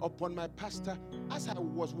put it upon my pastor as I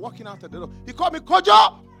was walking out of the door. He called me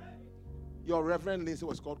Kojo. Your Reverend Lindsay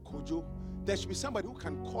was called Kojo. There should be somebody who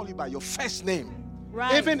can call you by your first name.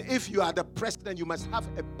 Right. Even if you are the president, you must have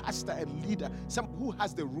a pastor, a leader, someone who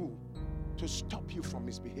has the rule to stop you from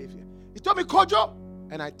misbehavior. He told me, Kojo,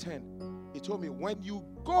 and I turned. He told me, when you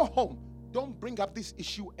go home, don't bring up this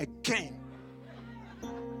issue again.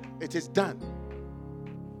 It is done.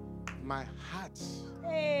 My heart.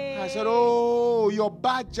 Hey. I said, oh, your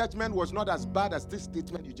bad judgment was not as bad as this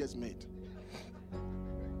statement you just made.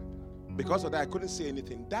 Because of that, I couldn't say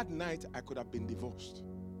anything. That night, I could have been divorced.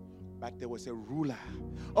 But there was a ruler.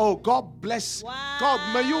 Oh, God bless.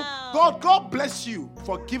 Wow. God bless you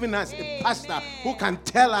for giving us Amen. a pastor who can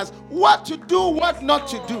tell us what to do, what not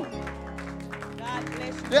to do. God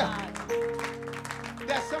bless you, Yeah. God.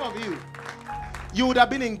 There's some of you. You would have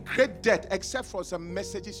been in great debt except for some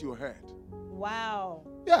messages you heard. Wow.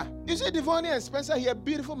 Yeah. You see, Devoni and Spencer here,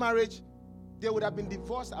 beautiful marriage. They would have been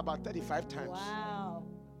divorced about 35 times. Wow.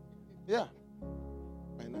 Yeah.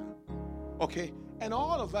 By now. Okay. And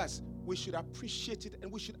all of us, we should appreciate it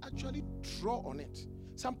and we should actually draw on it.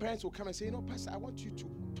 Some parents will come and say, you know, Pastor, I want you to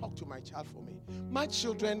talk to my child for me. My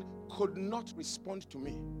children could not respond to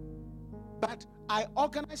me. But I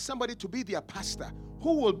organize somebody to be their pastor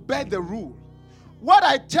who will bear the rule. What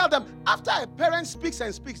I tell them, after a parent speaks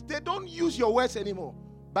and speaks, they don't use your words anymore.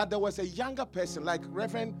 But there was a younger person like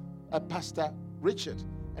Reverend Pastor Richard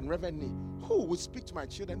and Reverend Nee who would speak to my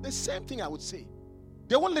children. The same thing I would say.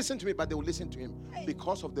 They won't listen to me, but they will listen to him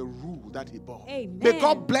because of the rule that he bore. Amen. May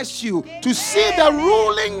God bless you to see the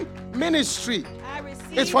ruling ministry. I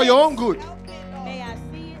receive It's for your own good. May I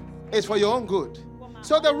see it? It's for your own good.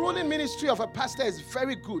 So the ruling ministry of a pastor is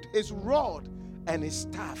very good. His rod and his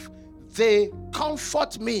staff, they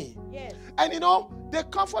comfort me. Yes. And you know, they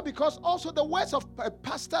comfort because also the words of a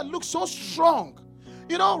pastor look so strong.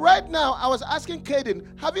 You know, right now, I was asking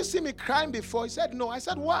Caden, have you seen me crying before? He said, no. I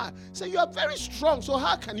said, why? He said, you are very strong, so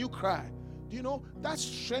how can you cry? Do you know, that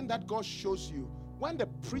strength that God shows you, when the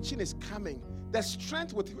preaching is coming, the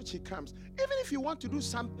strength with which he comes, even if you want to do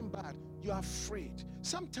something bad, you are afraid.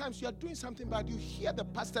 Sometimes you are doing something bad, you hear the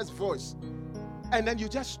pastor's voice, and then you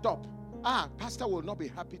just stop. Pastor will not be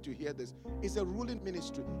happy to hear this. It's a ruling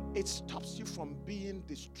ministry. It stops you from being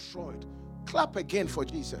destroyed. Clap again for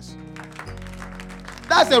Jesus.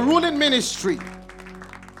 That's the ruling ministry.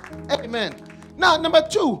 Amen. Now, number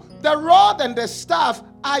 2, the rod and the staff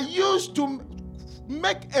are used to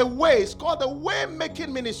make a way. It's called the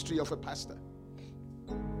way-making ministry of a pastor.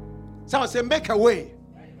 Someone say, make a way.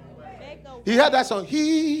 Make a You heard that song?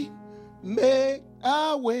 He made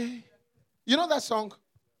a way. You know that song?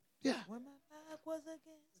 Yeah.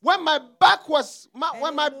 When my back was against,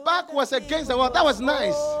 When my back was against the wall, that was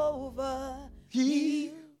nice. over,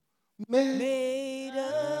 He made. made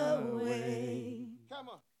a way. Come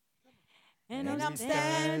on. And I'm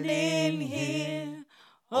standing here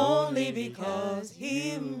only because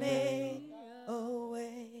he made a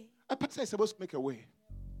way. A pastor is supposed to make a way.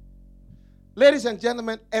 Ladies and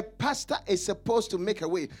gentlemen, a pastor is supposed to make a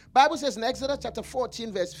way. Bible says in Exodus chapter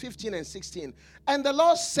 14, verse 15 and 16, and the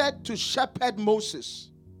Lord said to shepherd Moses,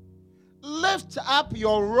 lift up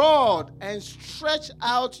your rod and stretch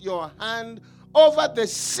out your hand over the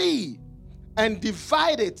sea and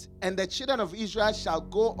divide it, and the children of Israel shall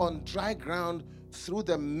go on dry ground through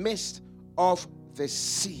the midst of the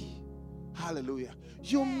sea. Hallelujah.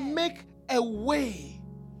 You make a way.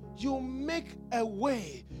 You make a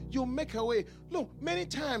way. You make a way. Look, many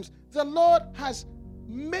times the Lord has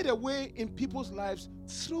made a way in people's lives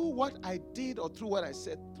through what I did or through what I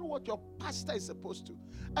said, through what your pastor is supposed to.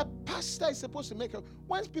 A pastor is supposed to make a way.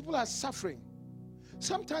 When people are suffering,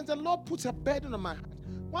 sometimes the Lord puts a burden on my heart.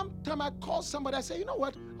 One time I called somebody, I said, you know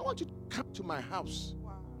what? I want you to come to my house.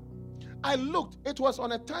 I looked, it was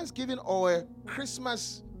on a Thanksgiving or a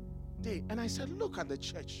Christmas day, and I said, look at the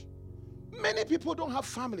church. Many people don't have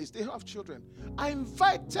families, they have children. I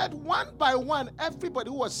invited one by one everybody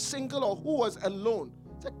who was single or who was alone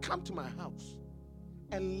to come to my house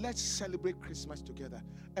and let's celebrate Christmas together.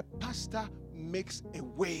 A pastor makes a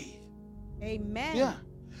way. Amen. Yeah.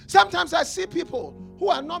 Sometimes I see people who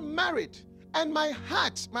are not married, and my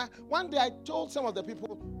heart, one day I told some of the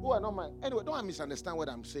people, who are not married. Anyway, don't misunderstand what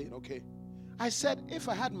I'm saying, okay? I said, if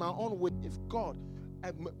I had my own way, if God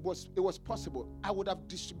it was possible, I would have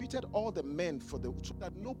distributed all the men so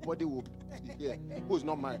that nobody would be here who's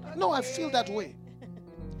not married. No, I feel that way.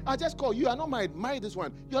 I just call you are not married, marry this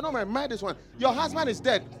one. You are not married, marry this one. Your husband is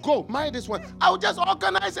dead, go marry this one. I will just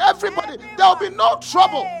organize everybody. There will be no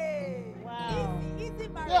trouble. Wow. Easy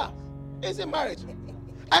marriage. Yeah, easy marriage.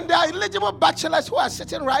 And there are eligible bachelors who are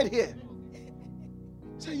sitting right here.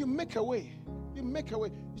 So you make a way. You make a way.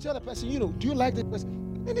 You tell the person, do you like this person?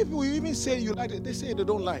 And if you even say you like it, they say they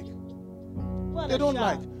don't like. They don't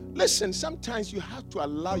like. Listen, sometimes you have to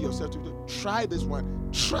allow yourself to try this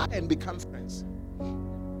one. Try and become friends.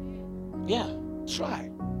 Yeah,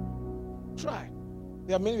 try.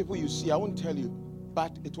 There are many people you see, I won't tell you,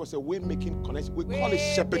 but it was a way-making connection. We call it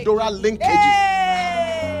shepherdora linkages.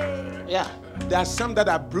 Yeah, there are some that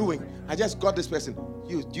are brewing. I just got this person.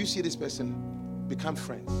 Do you see this person? Become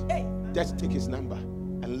friends. Just take his number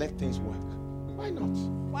and let things work. Why not?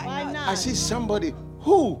 Why not? I see somebody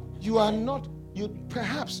who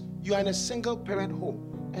perhaps you are in a single parent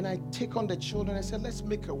home, and I take on the children and say, let's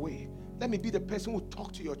make a way. Let me be the person who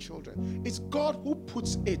talk to your children. It's God who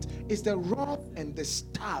puts it. It's the rod and the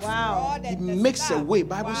staff. Wow. He makes a way.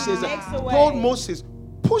 Bible says that. Told Moses,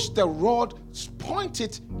 push the rod, point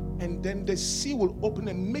it, and then the sea will open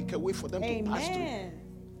and make a way for them to pass through.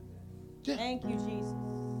 Yeah. Thank you, Jesus.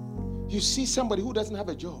 You see somebody who doesn't have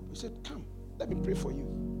a job. You said, come, let me pray for you.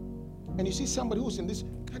 And you see somebody who's in this,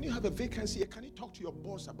 can you have a vacancy here? Can you talk to your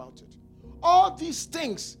boss about it? All these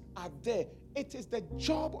things are there. It is the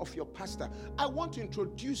job of your pastor. I want to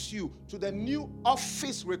introduce you to the new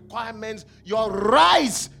office requirements, your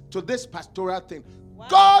rise to this pastoral thing. Wow.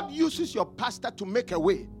 God uses your pastor to make a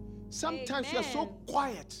way. Sometimes you're so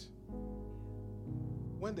quiet.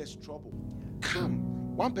 When there's trouble, come.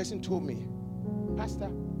 One person told me,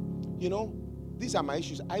 Pastor, these are my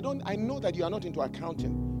issues. I know that you are not into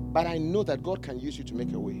accounting, but I know that God can use you to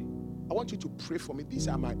make a way. I want you to pray for me. These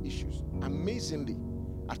are my issues. Amazingly,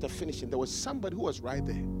 after finishing, there was somebody who was right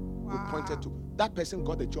there. Wow. Who pointed to that person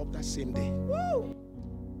got the job that same day. Woo.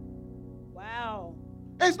 Wow.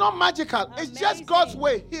 It's not magical. Amazing. It's just God's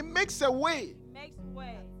way. He makes a way. Makes a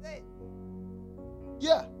way.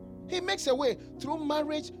 Yeah. He makes a way through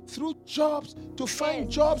marriage, through jobs, to find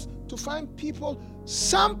jobs, to find people.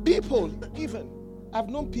 Some people even, I've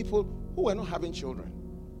known people who were not having children.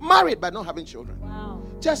 Married but not having children. Wow.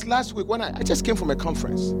 Just last week when I just came from a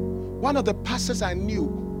conference, one of the pastors I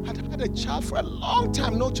knew had had a child for a long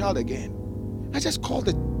time, no child again. I just called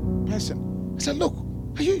the person. I said, look,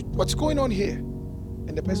 what's going on here?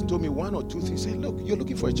 And the person told me one or two things. He said, look, you're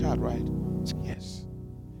looking for a child, right? I said, yes.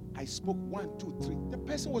 I spoke 1, 2, 3. The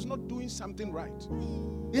person was not doing something right.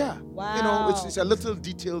 Yeah. Wow. It's a little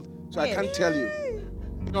detailed, so I can't tell you.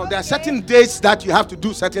 There are certain days that you have to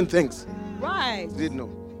do certain things. Right. You didn't know.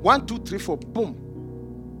 1, 2, 3, 4,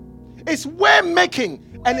 boom. It's way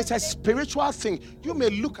making, and it's a spiritual thing. You may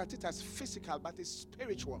look at it as physical, but it's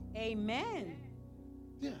spiritual. Amen.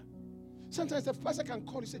 Yeah. Sometimes the pastor can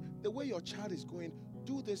call you and say, the way your child is going,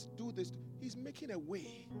 do this, do this. He's making a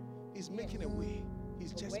way. He's making a way.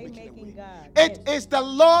 He's just making a way. God. It is the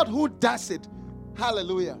Lord who does it.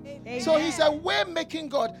 Hallelujah. Amen. So he's a way-making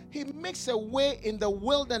God. He makes a way in the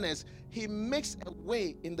wilderness. He makes a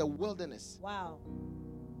way in the wilderness. Wow.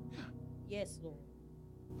 Yeah. Yes, Lord.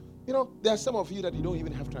 There are some of you that you don't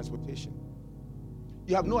even have transportation.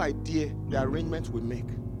 You have no idea the arrangements we make.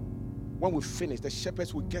 When we finish, the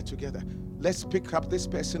shepherds will get together. Let's pick up this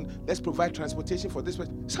person. Let's provide transportation for this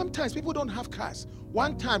person. Sometimes people don't have cars.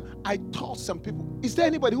 One time, I told some people, is there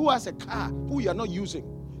anybody who has a car who you are not using?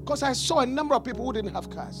 Because I saw a number of people who didn't have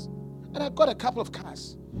cars. And I got a couple of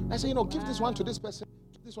cars. I said, give this one to this person.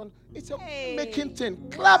 This one. It's a making thing.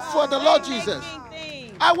 Clap for the Lord Jesus.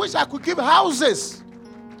 I wish I could give houses.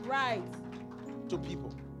 Right. To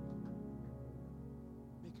people.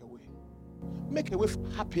 Make a way. Make a way for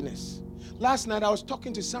happiness. Last night I was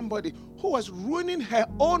talking to somebody who was ruining her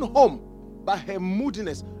own home by her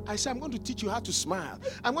moodiness. I said, I'm going to teach you how to smile.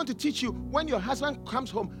 I'm going to teach you when your husband comes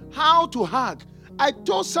home how to hug. I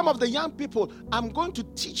told some of the young people, I'm going to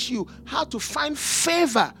teach you how to find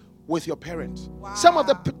favor with your parents. Wow. Some of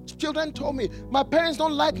the children told me, my parents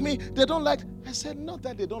don't like me. They don't like. I said, not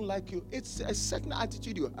that they don't like you. It's a certain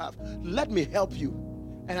attitude you have. Let me help you.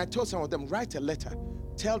 And I told some of them, write a letter.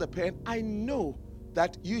 Tell the parent, I know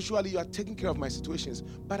that usually you are taking care of my situations,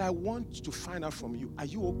 but I want to find out from you, are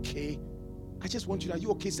you okay? I just want you to know, are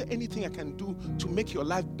you okay? Is there anything I can do to make your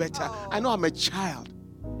life better? I know I'm a child.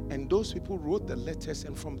 And those people wrote the letters,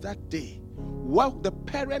 and from that day, what the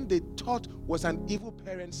parent they thought was an evil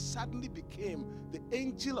parent suddenly became the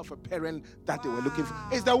angel of a parent that they were looking for.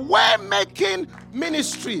 It's the way-making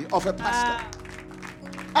ministry of a pastor.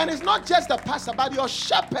 And it's not just the pastor, but your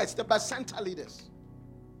shepherds, the bacenta leaders.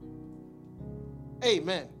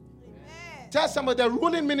 Amen. Tell somebody the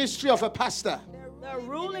ruling ministry of a pastor. The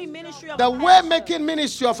ruling ministry of the a pastor. way-making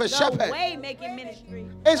ministry of a shepherd. The way-making ministry.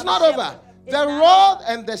 It's not over. The rod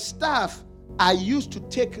and the staff are used to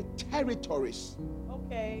take territories.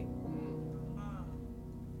 Okay.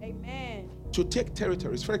 Amen. To take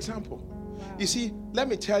territories. For example, you see, let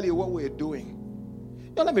me tell you what we're doing.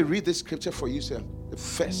 Now, let me read this scripture for you, sir.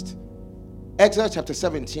 First, Exodus chapter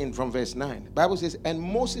 17 from verse 9. The Bible says, and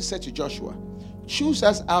Moses said to Joshua, choose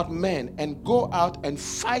us out men and go out and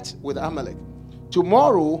fight with Amalek.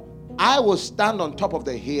 Tomorrow I will stand on top of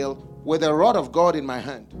the hill with the rod of God in my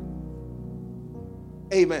hand.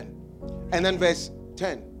 Amen. And then verse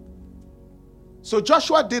 10. So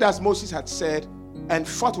Joshua did as Moses had said and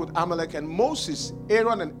fought with Amalek, and Moses,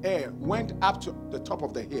 Aaron, and Hur went up to the top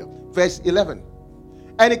of the hill. Verse 11.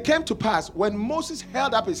 And it came to pass when Moses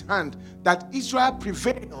held up his hand that Israel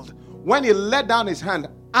prevailed. When he let down his hand,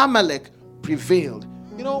 Amalek prevailed.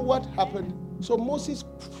 You know what happened? So Moses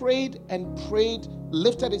prayed and prayed,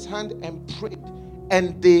 lifted his hand and prayed,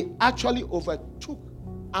 and they actually overtook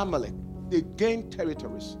Amalek. They gained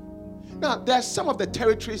territories. Now, there are some of the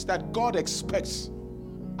territories that God expects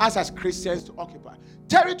us as Christians to occupy.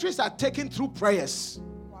 Territories are taken through prayers.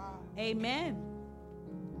 Wow. Amen.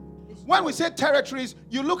 When we say territories,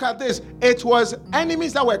 you look at this, it was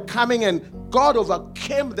enemies that were coming and God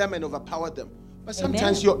overcame them and overpowered them. But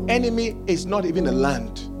sometimes your enemy is not even the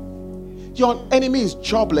land. Your enemy is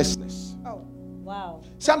joblessness. Oh, wow.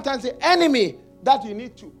 Sometimes the enemy that you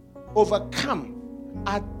need to overcome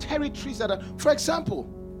are territories that are, for example,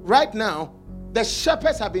 right now, the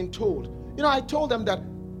shepherds have been told, I told them that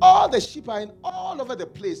all the sheep are in all over the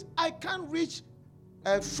place. I can't reach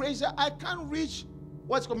Fraser. I can't reach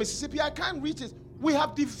what's called Mississippi. I can't reach it. We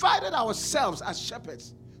have divided ourselves as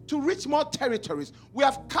shepherds to reach more territories. We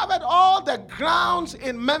have covered all the grounds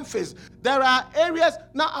in Memphis. There are areas,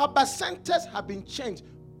 now our bacentas have been changed.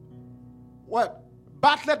 What?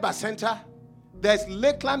 Bartlett Bacenta, there's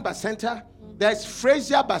Lakeland Bacenta, there's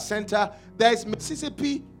Frazier Bacenta, there's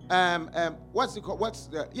Mississippi, what's it called?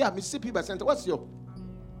 Mississippi Bacenta. What's your?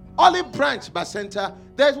 Olive Branch Bacenta.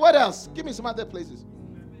 There's what else? Give me some other places.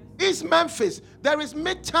 East Memphis. There is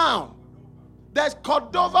Midtown. There's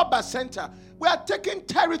Cordova Bacenta. We are taking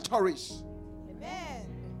territories. Amen.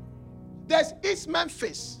 There's East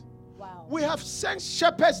Memphis. Wow. We have sent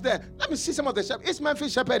shepherds there. Let me see some of the shepherds. East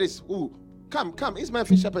Memphis shepherd is who? Come. East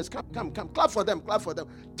Memphis shepherds. Come. Clap for them.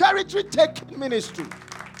 Territory taking ministry.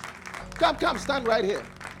 Come. Stand right here.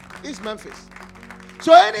 East Memphis.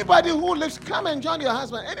 So anybody who lives, come and join your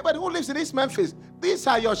husband. Anybody who lives in East Memphis, these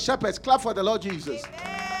are your shepherds. Clap for the Lord Jesus.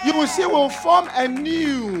 Amen. You will see we'll form a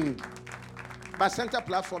new Bacenta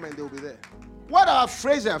platform and they'll be there. What about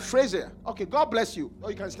Fraser? Okay, God bless you. Oh,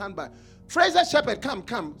 you can stand by. Fraser shepherd,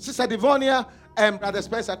 come. Sister Devonia and Brother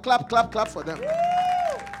Spencer, clap for them. Woo!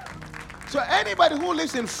 So anybody who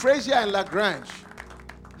lives in Fraser and LaGrange,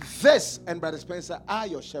 this and Brother Spencer are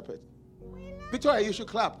your shepherds. Victoria, you should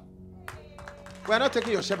clap. We're not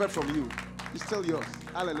taking your shepherd from you. It's still yours.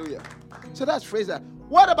 Hallelujah. So that's Fraser.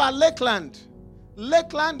 What about Lakeland?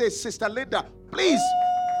 Lakeland is Sister Linda. Please,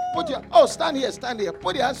 stand here.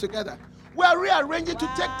 Put your hands together. We are rearranging to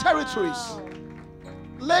take territories.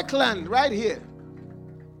 Lakeland, right here.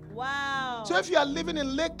 Wow. So if you are living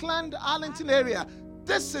in Lakeland, Arlington area,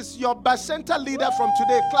 this is your Bacenta leader from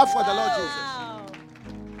today. Clap for the Lord Jesus.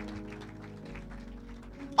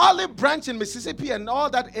 Olive Branch in Mississippi and all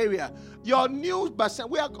that area. Your new Bacenta.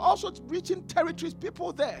 We are also reaching territories,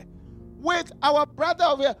 people there. With our brother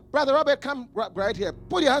over here. Brother Robert, come right here.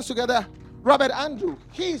 Put your hands together. Robert Andrew.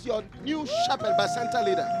 He is your new shepherd, Bacenta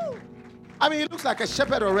leader. I mean, he looks like a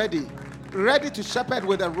shepherd already. Ready to shepherd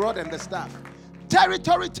with the rod and the staff.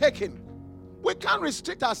 Territory taken. We can't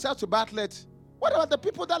restrict ourselves to Bartlett. What about the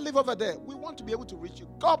people that live over there? We want to be able to reach you.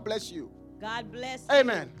 God bless you. God bless you.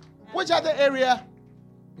 Amen. Which other area?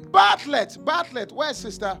 Bartlett. Where's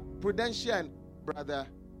Sister Prudentia and Brother?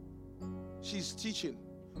 She's teaching.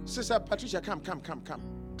 Sister Patricia, come.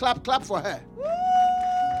 Clap for her. Woo!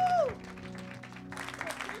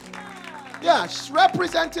 Yeah, she's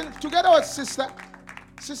representing together with Sister,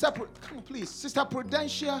 come please. Sister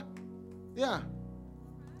Prudentia. Yeah.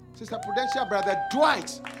 Sister Prudentia, Brother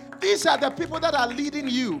Dwight. These are the people that are leading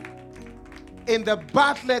you in the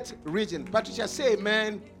Bartlett region. Patricia, say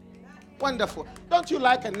amen. Wonderful. Don't you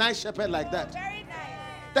like a nice shepherd like that? Very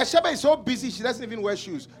nice. The shepherd is so busy, she doesn't even wear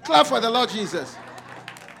shoes. Clap for the Lord Jesus.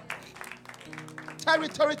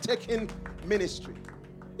 Territory taking ministry.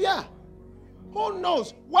 Yeah. Who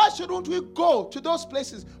knows? Why shouldn't we go to those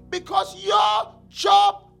places? Because your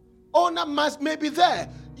job owner may be there.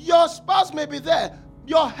 Your spouse may be there.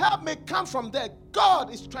 Your help may come from there.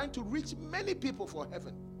 God is trying to reach many people for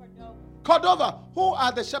heaven. Cordova, who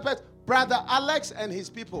are the shepherds? Brother Alex and his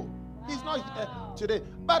people. Wow. He's not here today.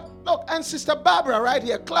 But look, and Sister Barbara right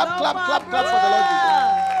here. Clap, clap, clap, clap for the Lord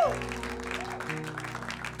Jesus.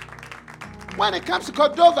 When it comes to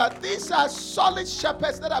Cordova, these are solid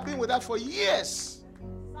shepherds that have been with us for years.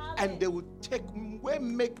 And they will take, we're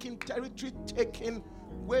making territory taking,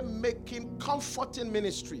 we're making comforting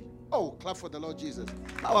ministry. Oh, clap for the Lord Jesus.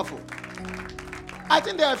 Powerful. I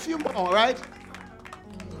think there are a few more, right?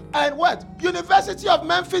 And what? University of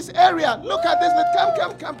Memphis area. Look at this.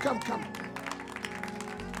 Come.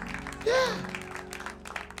 Yeah.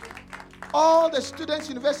 All the students,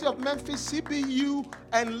 University of Memphis, CBU,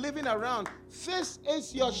 and living around. This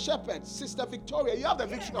is your shepherd, Sister Victoria. You have the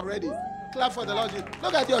victory already. Clap for the Lord.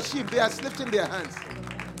 Look at your sheep. They are lifting their hands.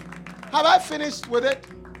 Have I finished with it?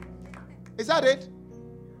 Is that it?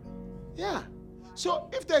 Yeah. So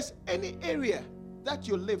if there's any area that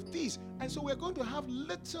you live, these, and so we're going to have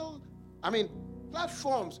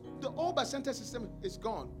platforms. The old center system is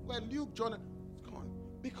gone. Where Luke, John, is gone.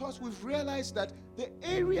 Because we've realized that the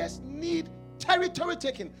areas need territory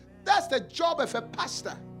taking. That's the job of a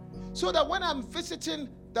pastor. So that when I'm visiting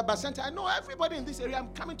the Bacenta, I know everybody in this area,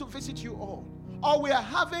 I'm coming to visit you all. Or we are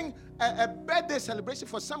having a birthday celebration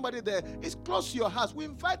for somebody there. It's close to your house. We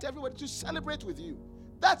invite everybody to celebrate with you.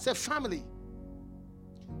 That's a family.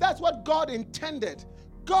 That's what God intended.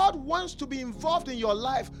 God wants to be involved in your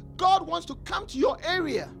life. God wants to come to your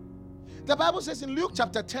area. The Bible says in Luke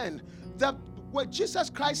chapter 10 that where Jesus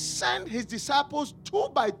Christ sent his disciples 2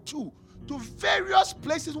 by 2 to various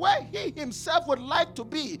places where he himself would like to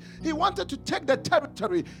be. He wanted to take the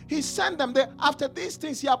territory. He sent them there. After these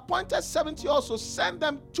things, he appointed 70 also, sent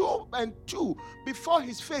them 2 and 2 before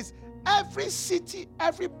his face. Every city,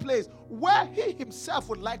 every place where he himself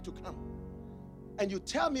would like to come. And you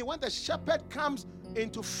tell me when the shepherd comes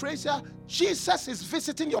into Fraser, Jesus is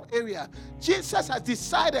visiting your area. Jesus has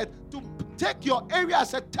decided to take your area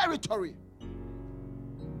as a territory.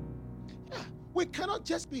 Yeah, we cannot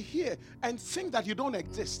just be here and think that you don't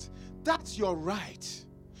exist. That's your right.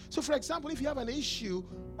 So for example, if you have an issue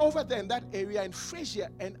over there in that area in Fraser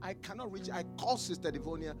and I cannot reach, I call Sister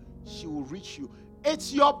Devonia, she will reach you.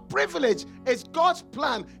 It's your privilege. It's God's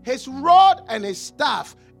plan. His rod and his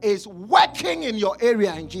staff is working in your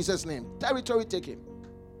area in Jesus' name. Territory taking.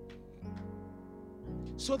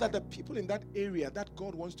 So that the people in that area that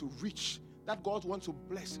God wants to reach, that God wants to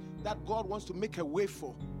bless, that God wants to make a way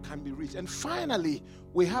for, can be reached. And finally,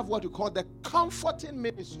 we have what we call the comforting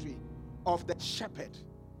ministry of the shepherd.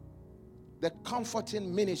 The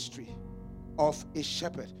comforting ministry of a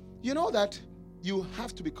shepherd. You know that you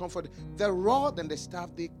have to be comforted. The rod and the staff,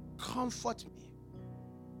 they comfort me.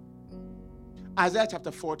 Isaiah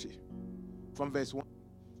chapter 40, from verse 1.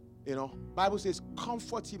 Bible says,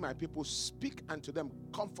 comfort ye my people, speak unto them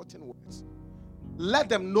comforting words. Let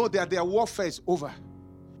them know that their warfare is over.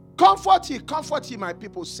 Comfort ye my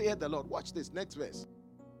people, saith the Lord. Watch this, next verse.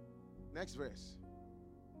 Next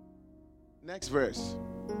verse.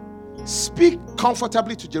 Speak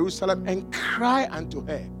comfortably to Jerusalem and cry unto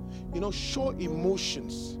her. Show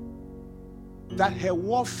emotions that her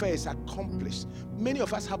warfare is accomplished. Many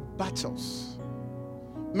of us have battles.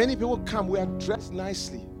 Many people come, we are dressed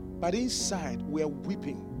nicely, but inside we are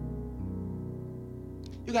weeping.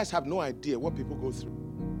 You guys have no idea what people go through.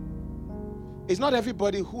 It's not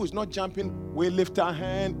everybody who is not jumping, we lift our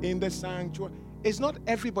hand in the sanctuary. It's not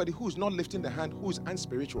everybody who is not lifting the hand who is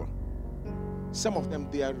unspiritual. Some of them,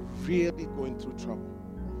 they are really going through trouble.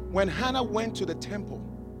 When Hannah went to the temple,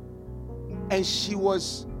 and she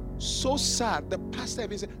was so sad, the pastor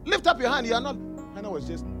even said, lift up your hand, you are not. Hannah was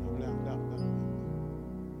just, no.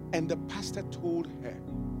 And the pastor told her,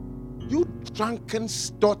 you drunken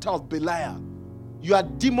daughter of Belial, you are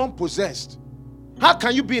demon possessed. How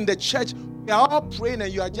can you be in the church? We are all praying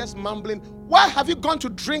and you are just mumbling. Why have you gone to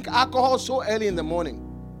drink alcohol so early in the morning?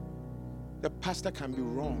 The pastor can be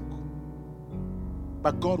wrong,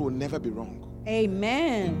 but God will never be wrong.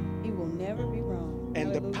 Amen. He will never be wrong.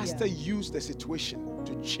 And the pastor used the situation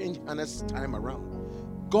to change Hannah's time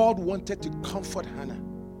around. God wanted to comfort Hannah,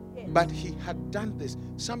 but he had done this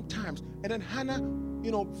sometimes. And then Hannah,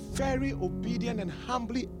 very obedient and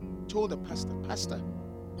humbly told the pastor,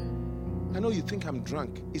 I know you think I'm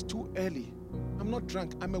drunk. It's too early. I'm not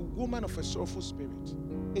drunk. I'm a woman of a sorrowful spirit.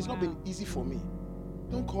 It's not been easy for me.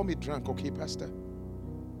 Don't call me drunk, okay, Pastor?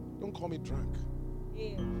 Don't call me drunk.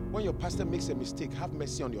 Yeah. When your pastor makes a mistake, have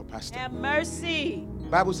mercy on your pastor. Have mercy.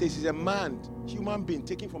 Bible says he's a man, human being,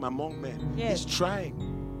 taken from among men. Yes. He's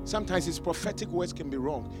trying. Sometimes his prophetic words can be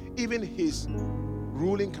wrong. Even his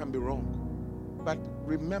ruling can be wrong. But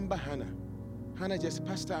remember Hannah. Hannah just,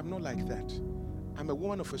 Pastor, I'm not like that. I'm a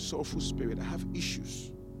woman of a sorrowful spirit. I have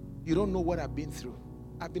issues. You don't know what I've been through.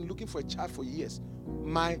 I've been looking for a child for years.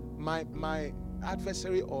 My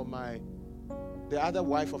adversary or the other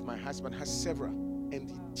wife of my husband has several, and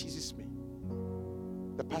he teases me.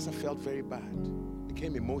 The pastor felt very bad,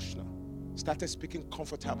 became emotional, started speaking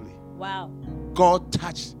comfortably. Wow. God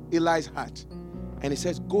touched Eli's heart, and he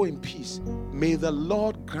says, go in peace. May the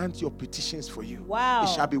Lord grant your petitions for you. Wow. It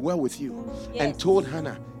shall be well with you. Yes. And told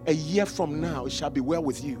Hannah, a year from now, it shall be well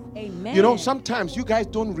with you. Amen. You know, sometimes you guys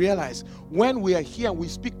don't realize when we are here and we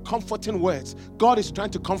speak comforting words, God is trying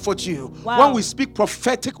to comfort you. Wow. When we speak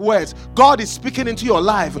prophetic words, God is speaking into your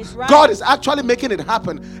life. Right. God is actually making it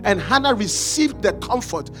happen. And Hannah received the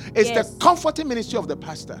comfort. It's Yes. the comforting ministry of the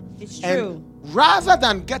pastor. It's and true. rather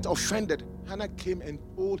than get offended, Hannah came and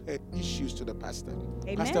told her issues to the pastor.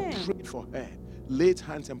 Amen. Pastor prayed for her, laid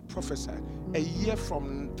hands and prophesied. A year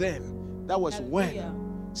from then, that was Hallelujah.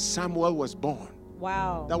 when Samuel was born.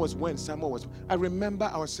 Wow. That was when Samuel was. I remember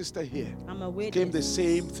our sister here I'm a witness. came the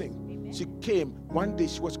same thing. Amen. She came one day.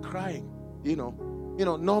 She was crying. You know.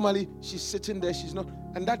 Normally she's sitting there. She's not.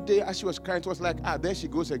 And that day, as she was crying, it was like, there she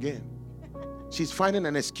goes again. She's finding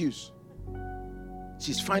an excuse.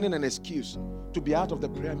 She's finding an excuse to be out of the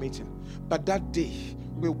prayer meeting. But that day,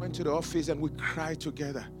 we went to the office and we cried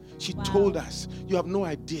together. She told us, you have no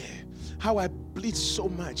idea how I bleed so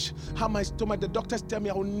much, how my stomach, the doctors tell me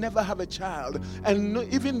I will never have a child. And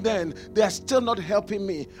even then, they are still not helping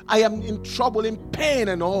me. I am in trouble, in pain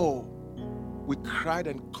and all. We cried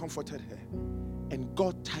and comforted her. And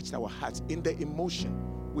God touched our hearts in the emotion.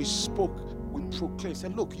 We spoke, we proclaimed,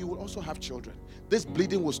 said, look, you will also have children. This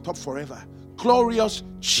bleeding will stop forever. Glorious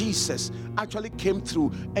Jesus actually came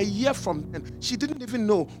through. A year from then, she didn't even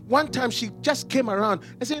know. One time she just came around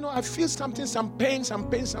and said, I feel something, some pain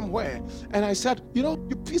somewhere. And I said, you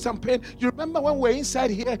feel some pain. You remember when we were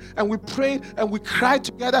inside here and we prayed and we cried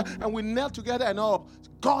together and we knelt together and all.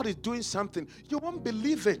 God is doing something. You won't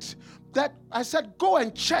believe it. That I said, go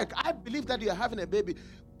and check. I believe that you're having a baby.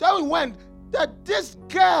 Then we went that this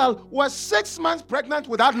girl was 6 months pregnant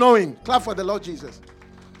without knowing. Clap for the Lord Jesus.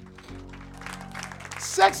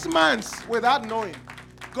 6 months without knowing.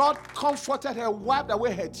 God comforted her, wiped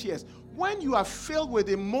away her tears. When you are filled with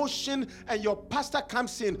emotion and your pastor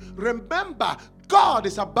comes in, remember, God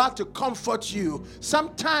is about to comfort you.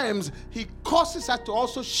 Sometimes he causes us to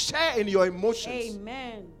also share in your emotions.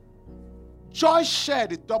 Amen. Joy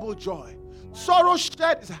shared is double joy. Sorrow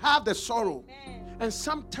shared is half the sorrow. Amen. And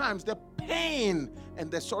sometimes the pain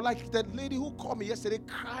and the sorrow, like that lady who called me yesterday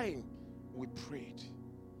crying, we prayed.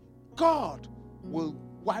 God will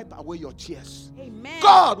wipe away your tears. Amen.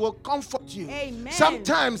 God will comfort you. Amen.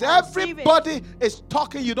 Sometimes everybody is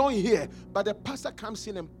talking, you don't hear, but the pastor comes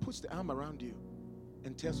in and puts the arm around you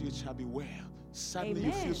and tells you it shall be well. Suddenly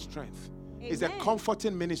you feel strength. It's a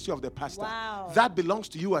comforting ministry of the pastor. Wow. That belongs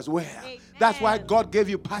to you as well. Amen. That's why God gave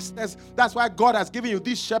you pastors. That's why God has given you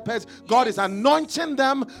these shepherds. God is anointing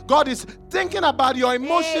them. God is thinking about your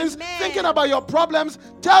emotions, thinking about your problems.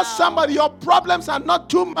 Tell somebody your problems are not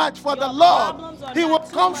too much for the Lord. He will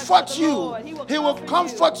comfort you. He will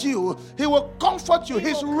comfort you. He will comfort you.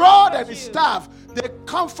 His rod and his staff, they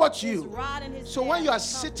comfort you. So when you are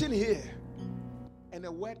sitting here and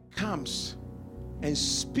a word comes and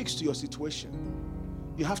speaks to your situation,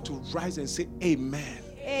 you have to rise and say, Amen.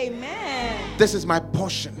 Amen. This is my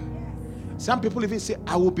portion. Some people even say,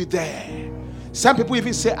 I will be there. Some people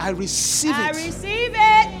even say, I receive it. I receive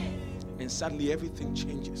it. And suddenly everything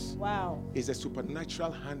changes. Wow. It's a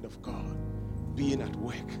supernatural hand of God being at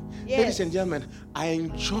work. Yes. Ladies and gentlemen, I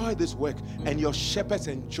enjoy this work and your shepherds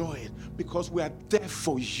enjoy it because we are there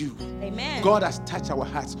for you. Amen. God has touched our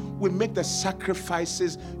hearts. We make the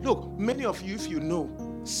sacrifices. Look, many of you, if you know,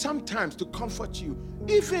 sometimes to comfort you,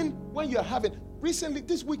 even when you're having, recently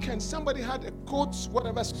this weekend, somebody had a coat,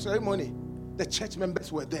 whatever ceremony. The church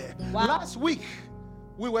members were there. Wow. Last week,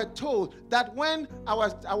 we were told that when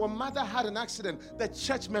our mother had an accident, the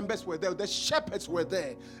church members were there, the shepherds were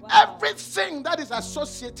there. Wow. Everything that is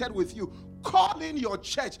associated with you, call in your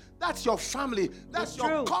church. That's your family. That's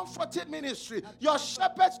your comforting ministry. Your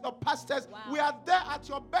shepherds, your pastors, we are there at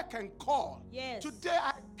your beck and call. Yes. Today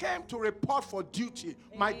I came to report for duty,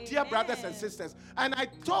 my dear brothers and sisters. And I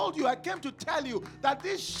told you, I came to tell you that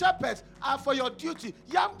these shepherds are for your duty.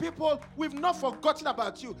 Young people, we've not forgotten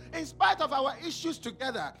about you. In spite of our issues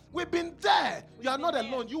together, we've been there. You are not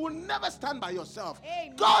alone. You will never stand by yourself.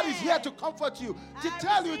 Amen. God is here to comfort you, to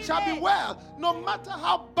tell you it shall be well. No matter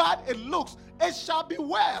how bad it looks, it shall be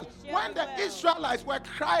well. When the Israelites were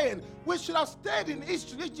crying, we should have stayed in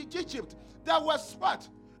Egypt. There was what?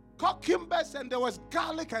 Cucumbers, and there was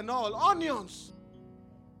garlic and all, onions.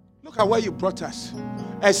 Look at where you brought us.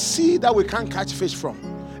 A sea that we can't catch fish from.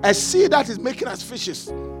 A sea that is making us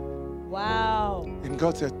fishes. Wow. And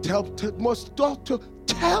God said, tell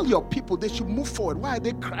your people they should move forward. Why are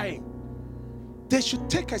they crying? They should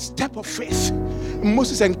take a step of faith. And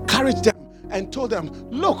Moses encouraged them and told them,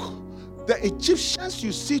 look, the Egyptians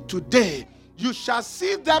you see today, you shall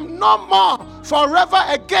see them no more forever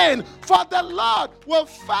again, for the Lord will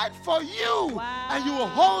fight for you. Wow. And you will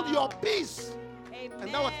hold your peace. Amen.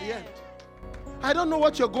 And that was the end. I don't know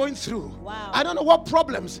what you're going through. Wow. I don't know what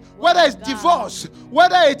problems, whether it's divorce,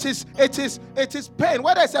 whether it is pain,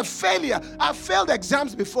 whether it's a failure. I've failed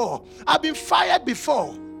exams before. I've been fired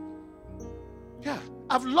before. Yeah.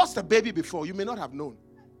 I've lost a baby before. You may not have known.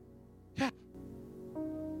 Yeah.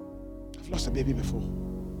 I've lost a baby before.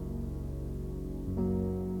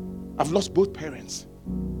 I've lost both parents.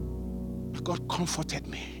 But God comforted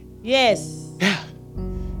me. Yes. Yeah.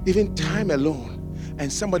 Even time alone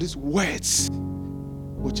and somebody's words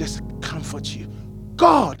will just comfort you.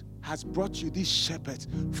 God has brought you these shepherds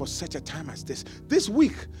for such a time as this. This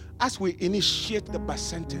week, as we initiate the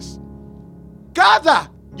Bacentas, gather,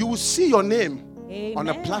 you will see your name on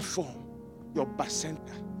a platform, your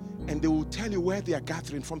Bacenta, and they will tell you where they are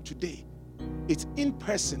gathering from today. It's in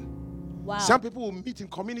person. Wow. Some people will meet in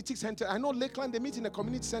community center. I know Lakeland, they meet in a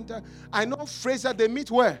community center. I know Fraser, they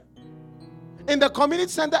meet where? In the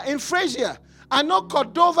community center in Fraser. I know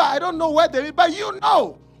Cordova, I don't know where they meet, but you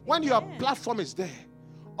know when your platform is there,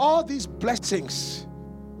 all these blessings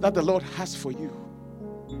that the Lord has for you,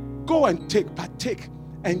 go and partake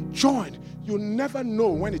and join. You never know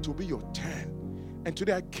when it will be your turn. And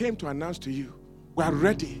today I came to announce to you, we are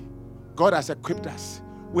ready. God has equipped us.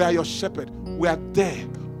 We are your shepherd. We are there.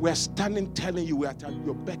 We are standing telling you we are at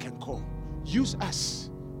your beck and call. Use us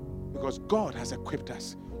because God has equipped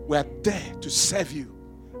us. We are there to serve you.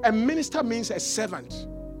 A minister means a servant.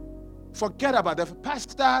 Forget about the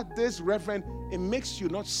pastor, this reverend. It makes you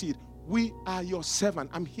not see it. We are your servant.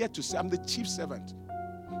 I'm here to say I'm the chief servant.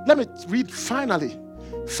 Let me read finally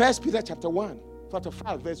 1 Peter chapter 1, chapter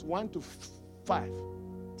 5, verse 1 to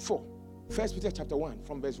 4. 1 Peter chapter 1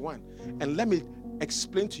 from verse 1. And let me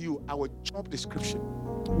explain to you our job description.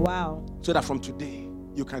 Wow. So that from today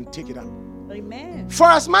you can take it up. Amen. For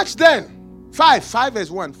as much then, 5 verse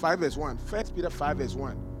 1, 1 Peter 5 verse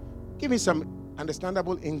 1. Give me some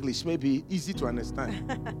understandable English, maybe easy to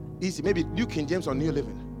understand. Easy, maybe New King James or New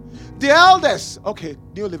Living. The elders, okay,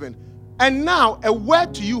 New Living. And now a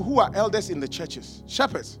word to you who are elders in the churches,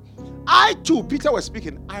 shepherds. I too, Peter was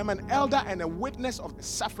speaking, I am an elder and a witness of the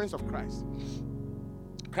sufferings of Christ.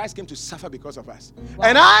 Christ came to suffer because of us. Wow.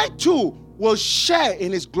 And I too will share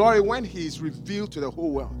in his glory when he is revealed to the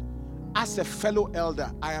whole world. As a fellow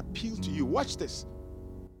elder, I appeal to you. Watch this.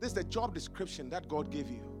 This is the job description that God gave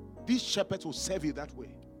you. These shepherds will serve you that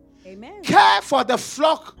way. Amen. Care for the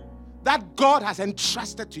flock that God has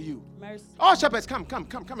entrusted to you. Mercy. Oh, shepherds, come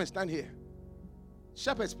and stand here.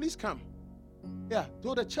 Shepherds, please come. Yeah,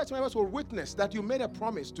 though the church members will witness that you made a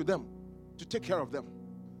promise to them to take care of them.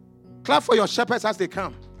 Clap for your shepherds as they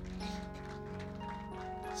come.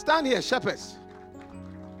 Stand here, shepherds.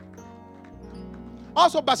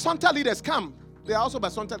 Also, Basanta leaders, come. They are also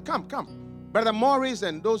Basanta. Come. Brother Morris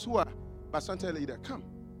and those who are Basanta leaders, come.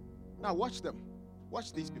 Now watch them.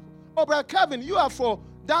 Watch these people. Oh, Brother Kevin, you are for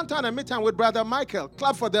downtown and midtown with Brother Michael.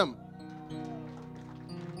 Clap for them.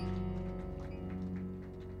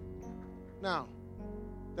 Now,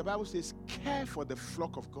 the Bible says, care for the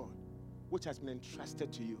flock of God, which has been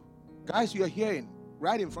entrusted to you. Guys, you are hearing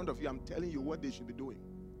right in front of you. I'm telling you what they should be doing.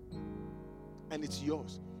 And it's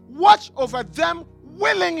yours. Watch over them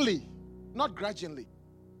willingly, not grudgingly.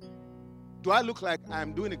 Do I look like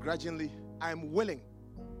I'm doing it grudgingly? I'm willing.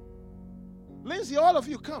 Lindsay, all of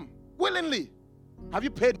you come willingly. Have you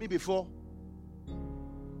paid me before?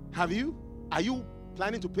 Have you? Are you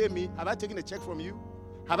planning to pay me? Have I taken a check from you?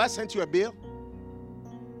 Have I sent you a bill?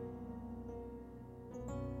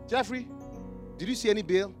 Jeffrey, did you see any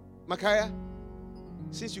bill? Makaya,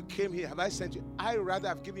 since you came here, have I sent you? I rather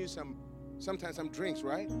have given you sometimes some drinks,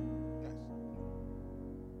 right? Yes.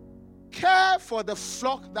 Care for the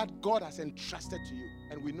flock that God has entrusted to you.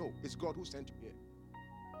 And we know it's God who sent you here.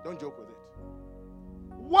 Don't joke with it.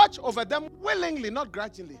 Watch over them willingly, not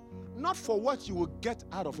grudgingly. Not for what you will get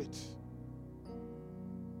out of it.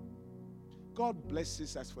 God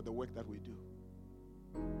blesses us for the work that we do.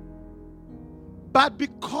 But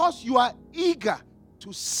because you are eager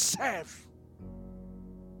to serve,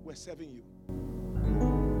 we're serving you.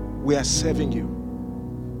 We are serving you.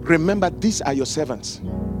 Remember, these are your servants.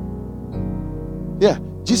 Yeah,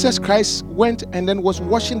 Jesus Christ went and then was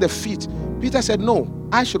washing the feet. Peter said, no,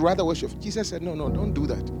 I should rather wash your feet. Jesus said, no, don't do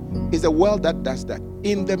that. It's the world that does that.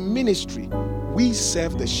 In the ministry, we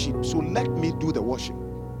serve the sheep. So let me do the washing.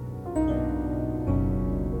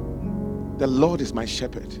 The Lord is my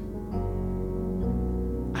shepherd.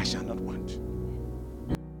 I shall not want.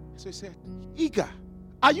 So he said, eager.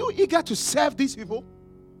 Are you eager to serve these people?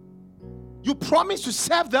 You promise to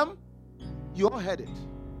serve them? You all heard it.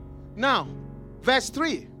 Now, verse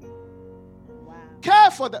 3. Wow. Care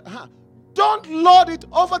for the... Don't lord it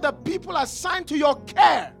over the people assigned to your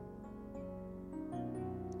care,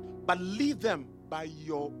 but lead them by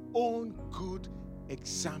your own good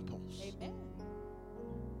examples. Amen.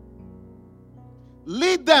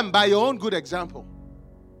 Lead them by your own good example.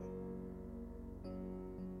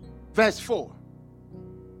 Verse 4.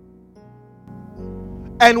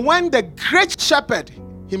 And when the great shepherd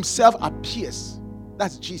himself appears,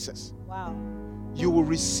 that's Jesus. Wow. You will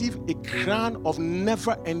receive a crown of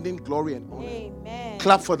never-ending glory and honor. Amen.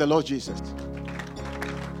 Clap for the Lord Jesus.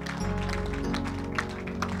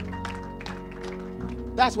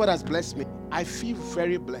 That's what has blessed me. I feel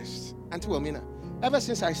very blessed. Auntie Wilmina, ever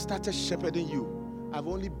since I started shepherding you, I've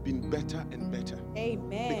only been better and better.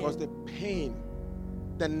 Amen. Because the pain,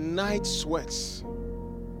 the night sweats,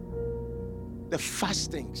 the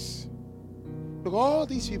fastings. Look, all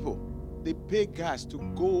these people, they pay gas to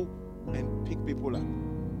go and pick people up.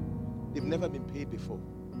 They've never been paid before.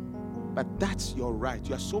 But that's your right.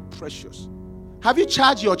 You are so precious. Have you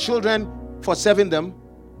charged your children for serving them?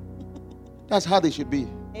 That's how they should be.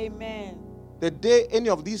 Amen. The day any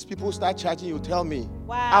of these people start charging you, tell me,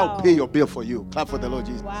 Wow. I'll pay your bill for you. Clap for the Lord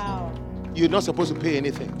Jesus. Wow. You're not supposed to pay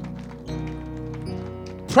anything.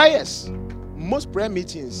 Prayers, most prayer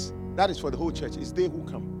meetings, that is for the whole church. It's they who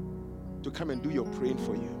come and do your praying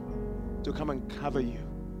for you, to come and cover you,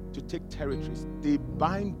 to take territories. They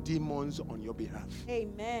bind demons on your behalf.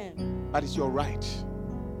 Amen. But it's your right.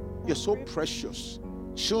 You're so precious.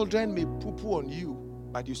 Children may poo-poo on you,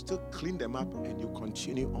 but you still clean them up and you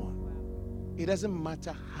continue on. It doesn't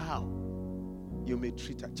matter how you may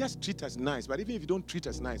treat us. Just treat us nice. But even if you don't treat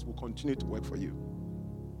us nice, we'll continue to work for you.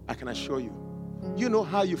 I can assure you. You know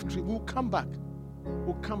how you've treated. We'll come back.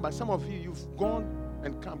 We'll come back. Some of you, you've gone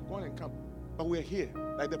and come. But we're here,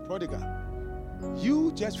 like the prodigal.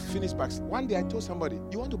 You just finished back. One day I told somebody,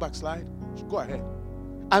 you want to backslide? Go ahead.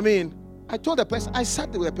 I mean, I told the person, I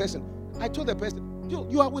sat there with a person. I told the person,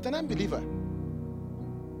 you are with an unbeliever.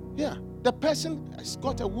 Yeah. The person has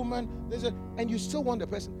got a woman, and you still want the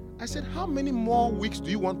person. I said, how many more weeks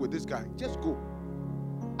do you want with this guy? Just go.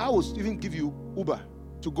 I will even give you Uber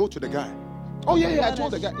to go to the guy. Oh, yeah, I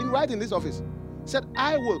told the guy, right in this office. Said,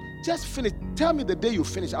 I will just finish. Tell me the day you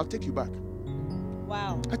finish, I'll take you back.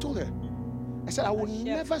 Wow. I told her. I said, I will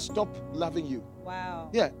never stop loving you.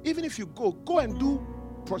 Wow. Yeah, even if you go and do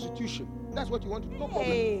prostitution. That's what you want to do. No problem.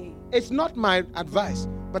 Hey. It's not my advice,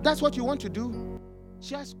 but that's what you want to do.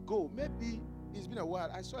 Just go. Maybe it's been a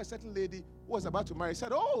while. I saw a certain lady who was about to marry. Said,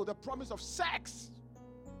 oh, the promise of sex.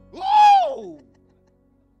 Whoa!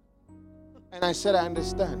 And I said, I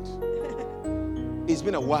understand. It's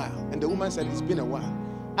been a while. And the woman said, it's been a while.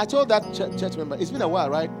 I told that church member, it's been a while,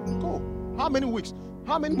 right? Go. How many weeks?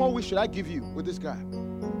 How many more weeks should I give you with this guy?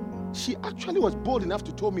 She actually was bold enough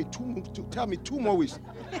to tell me 2 more weeks.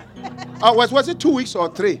 Was it 2 weeks or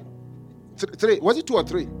 3? 3. Was it 2 or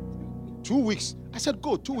 3? 2 weeks. I said,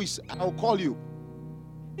 go, 2 weeks. I'll call you.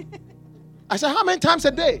 I said, how many times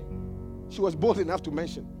a day? She was bold enough to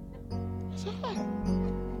mention. I said,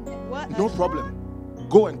 What? no problem.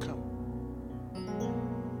 Go and come.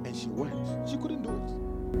 And she went. She couldn't do it.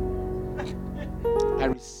 I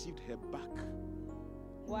received her back.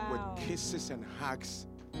 Wow. With kisses and hugs,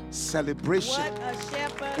 celebration, What a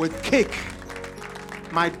shepherd. with cake.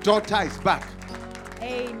 My daughter is back.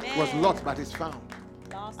 Amen. It was lost, but it's found.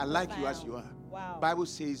 Lost I but like you found. as you are. Wow. Bible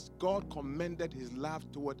says God commended his love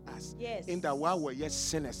toward us. Yes. In that while we're yet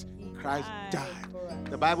sinners, He Christ died died. for us.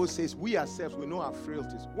 The Bible says we ourselves, we know our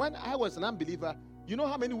frailties. When I was an unbeliever, you know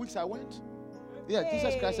how many weeks I went? Yeah,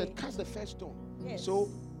 Jesus Christ said, cast the first stone. Yes. So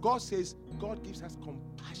God says, God gives us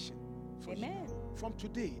compassion for you. Amen. From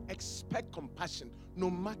today, expect compassion. No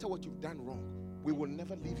matter what you've done wrong, we will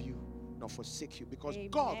never leave you. nor forsake you, because Amen.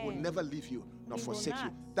 God will never leave you nor He will forsake you.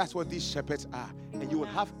 not. That's what these shepherds are. And you will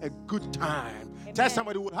will have a good time. Amen. Tell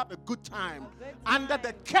somebody you will have a good time A good under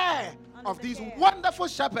the time. care Under of the these care wonderful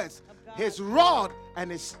shepherds. of God. His rod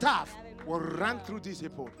and his staff Hallelujah. will run through these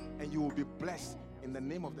people, and you will be blessed in the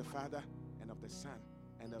name of the Father and of the Son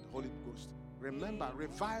and of the Holy Ghost. Remember,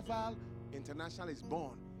 Revival International is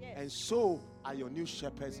born. Yes. And so are your new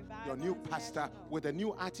shepherds, your new pastor, International. with a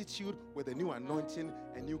new attitude, with a new anointing,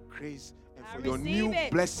 a new grace, and I for your receive new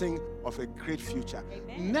it. blessing of a great future.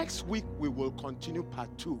 Amen. Next week, we will continue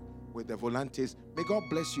part 2 with the Volantes. May God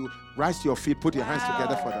bless you. Rise to your feet. Put your hands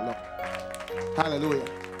together for the Lord. Hallelujah.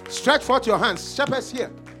 Stretch forth your hands. Shepherds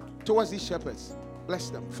here, towards these shepherds. Bless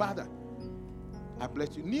them. Father, I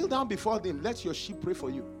bless you. Kneel down before them. Let your sheep pray for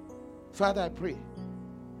you. Father, I pray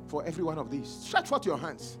for every one of these. Stretch forth your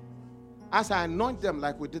hands as I anoint them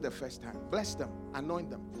like we did the first time. Bless them. Anoint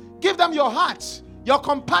them. Give them your heart, your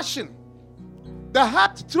compassion, the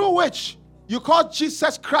heart through which you called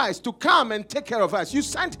Jesus Christ to come and take care of us. You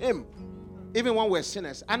sent him even when we're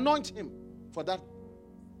sinners. Anoint him for that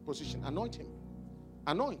position. Anoint him.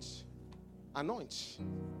 Anoint. Anoint.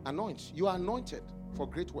 Anoint. You are anointed for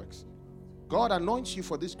great works. God anoints you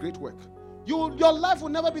for this great work. Your life will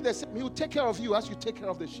never be the same. He will take care of you as you take care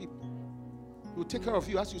of the sheep. He will take care of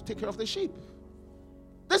you as you take care of the sheep.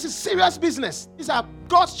 This is serious business. These are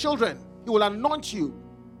God's children. He will anoint you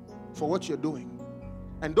for what you're doing.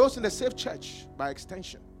 And those in the Safe Church, by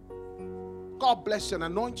extension. God bless you and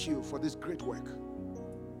anoint you for this great work.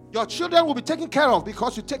 Your children will be taken care of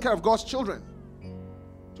because you take care of God's children.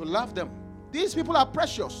 To love them. These people are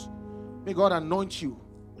precious. May God anoint you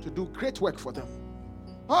to do great work for them.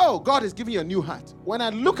 Oh, God is giving you a new heart. When I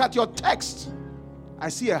look at your text, I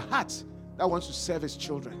see a heart that wants to serve his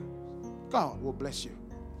children. God will bless you.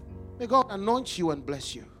 May God anoint you and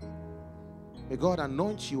bless you. May God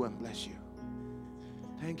anoint you and bless you.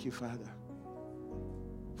 Thank you, Father,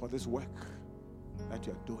 for this work that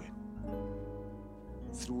you are doing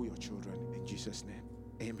through your children. In Jesus' name,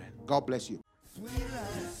 amen. God bless you.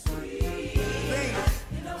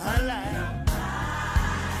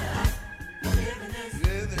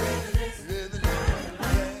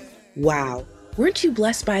 Wow, weren't you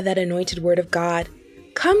blessed by that anointed word of God?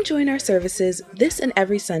 Come join our services this and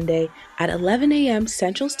every Sunday at 11 a.m.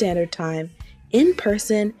 Central Standard Time in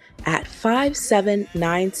person at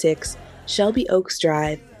 5796 Shelby Oaks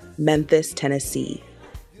Drive, Memphis, Tennessee.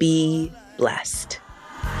 Be blessed.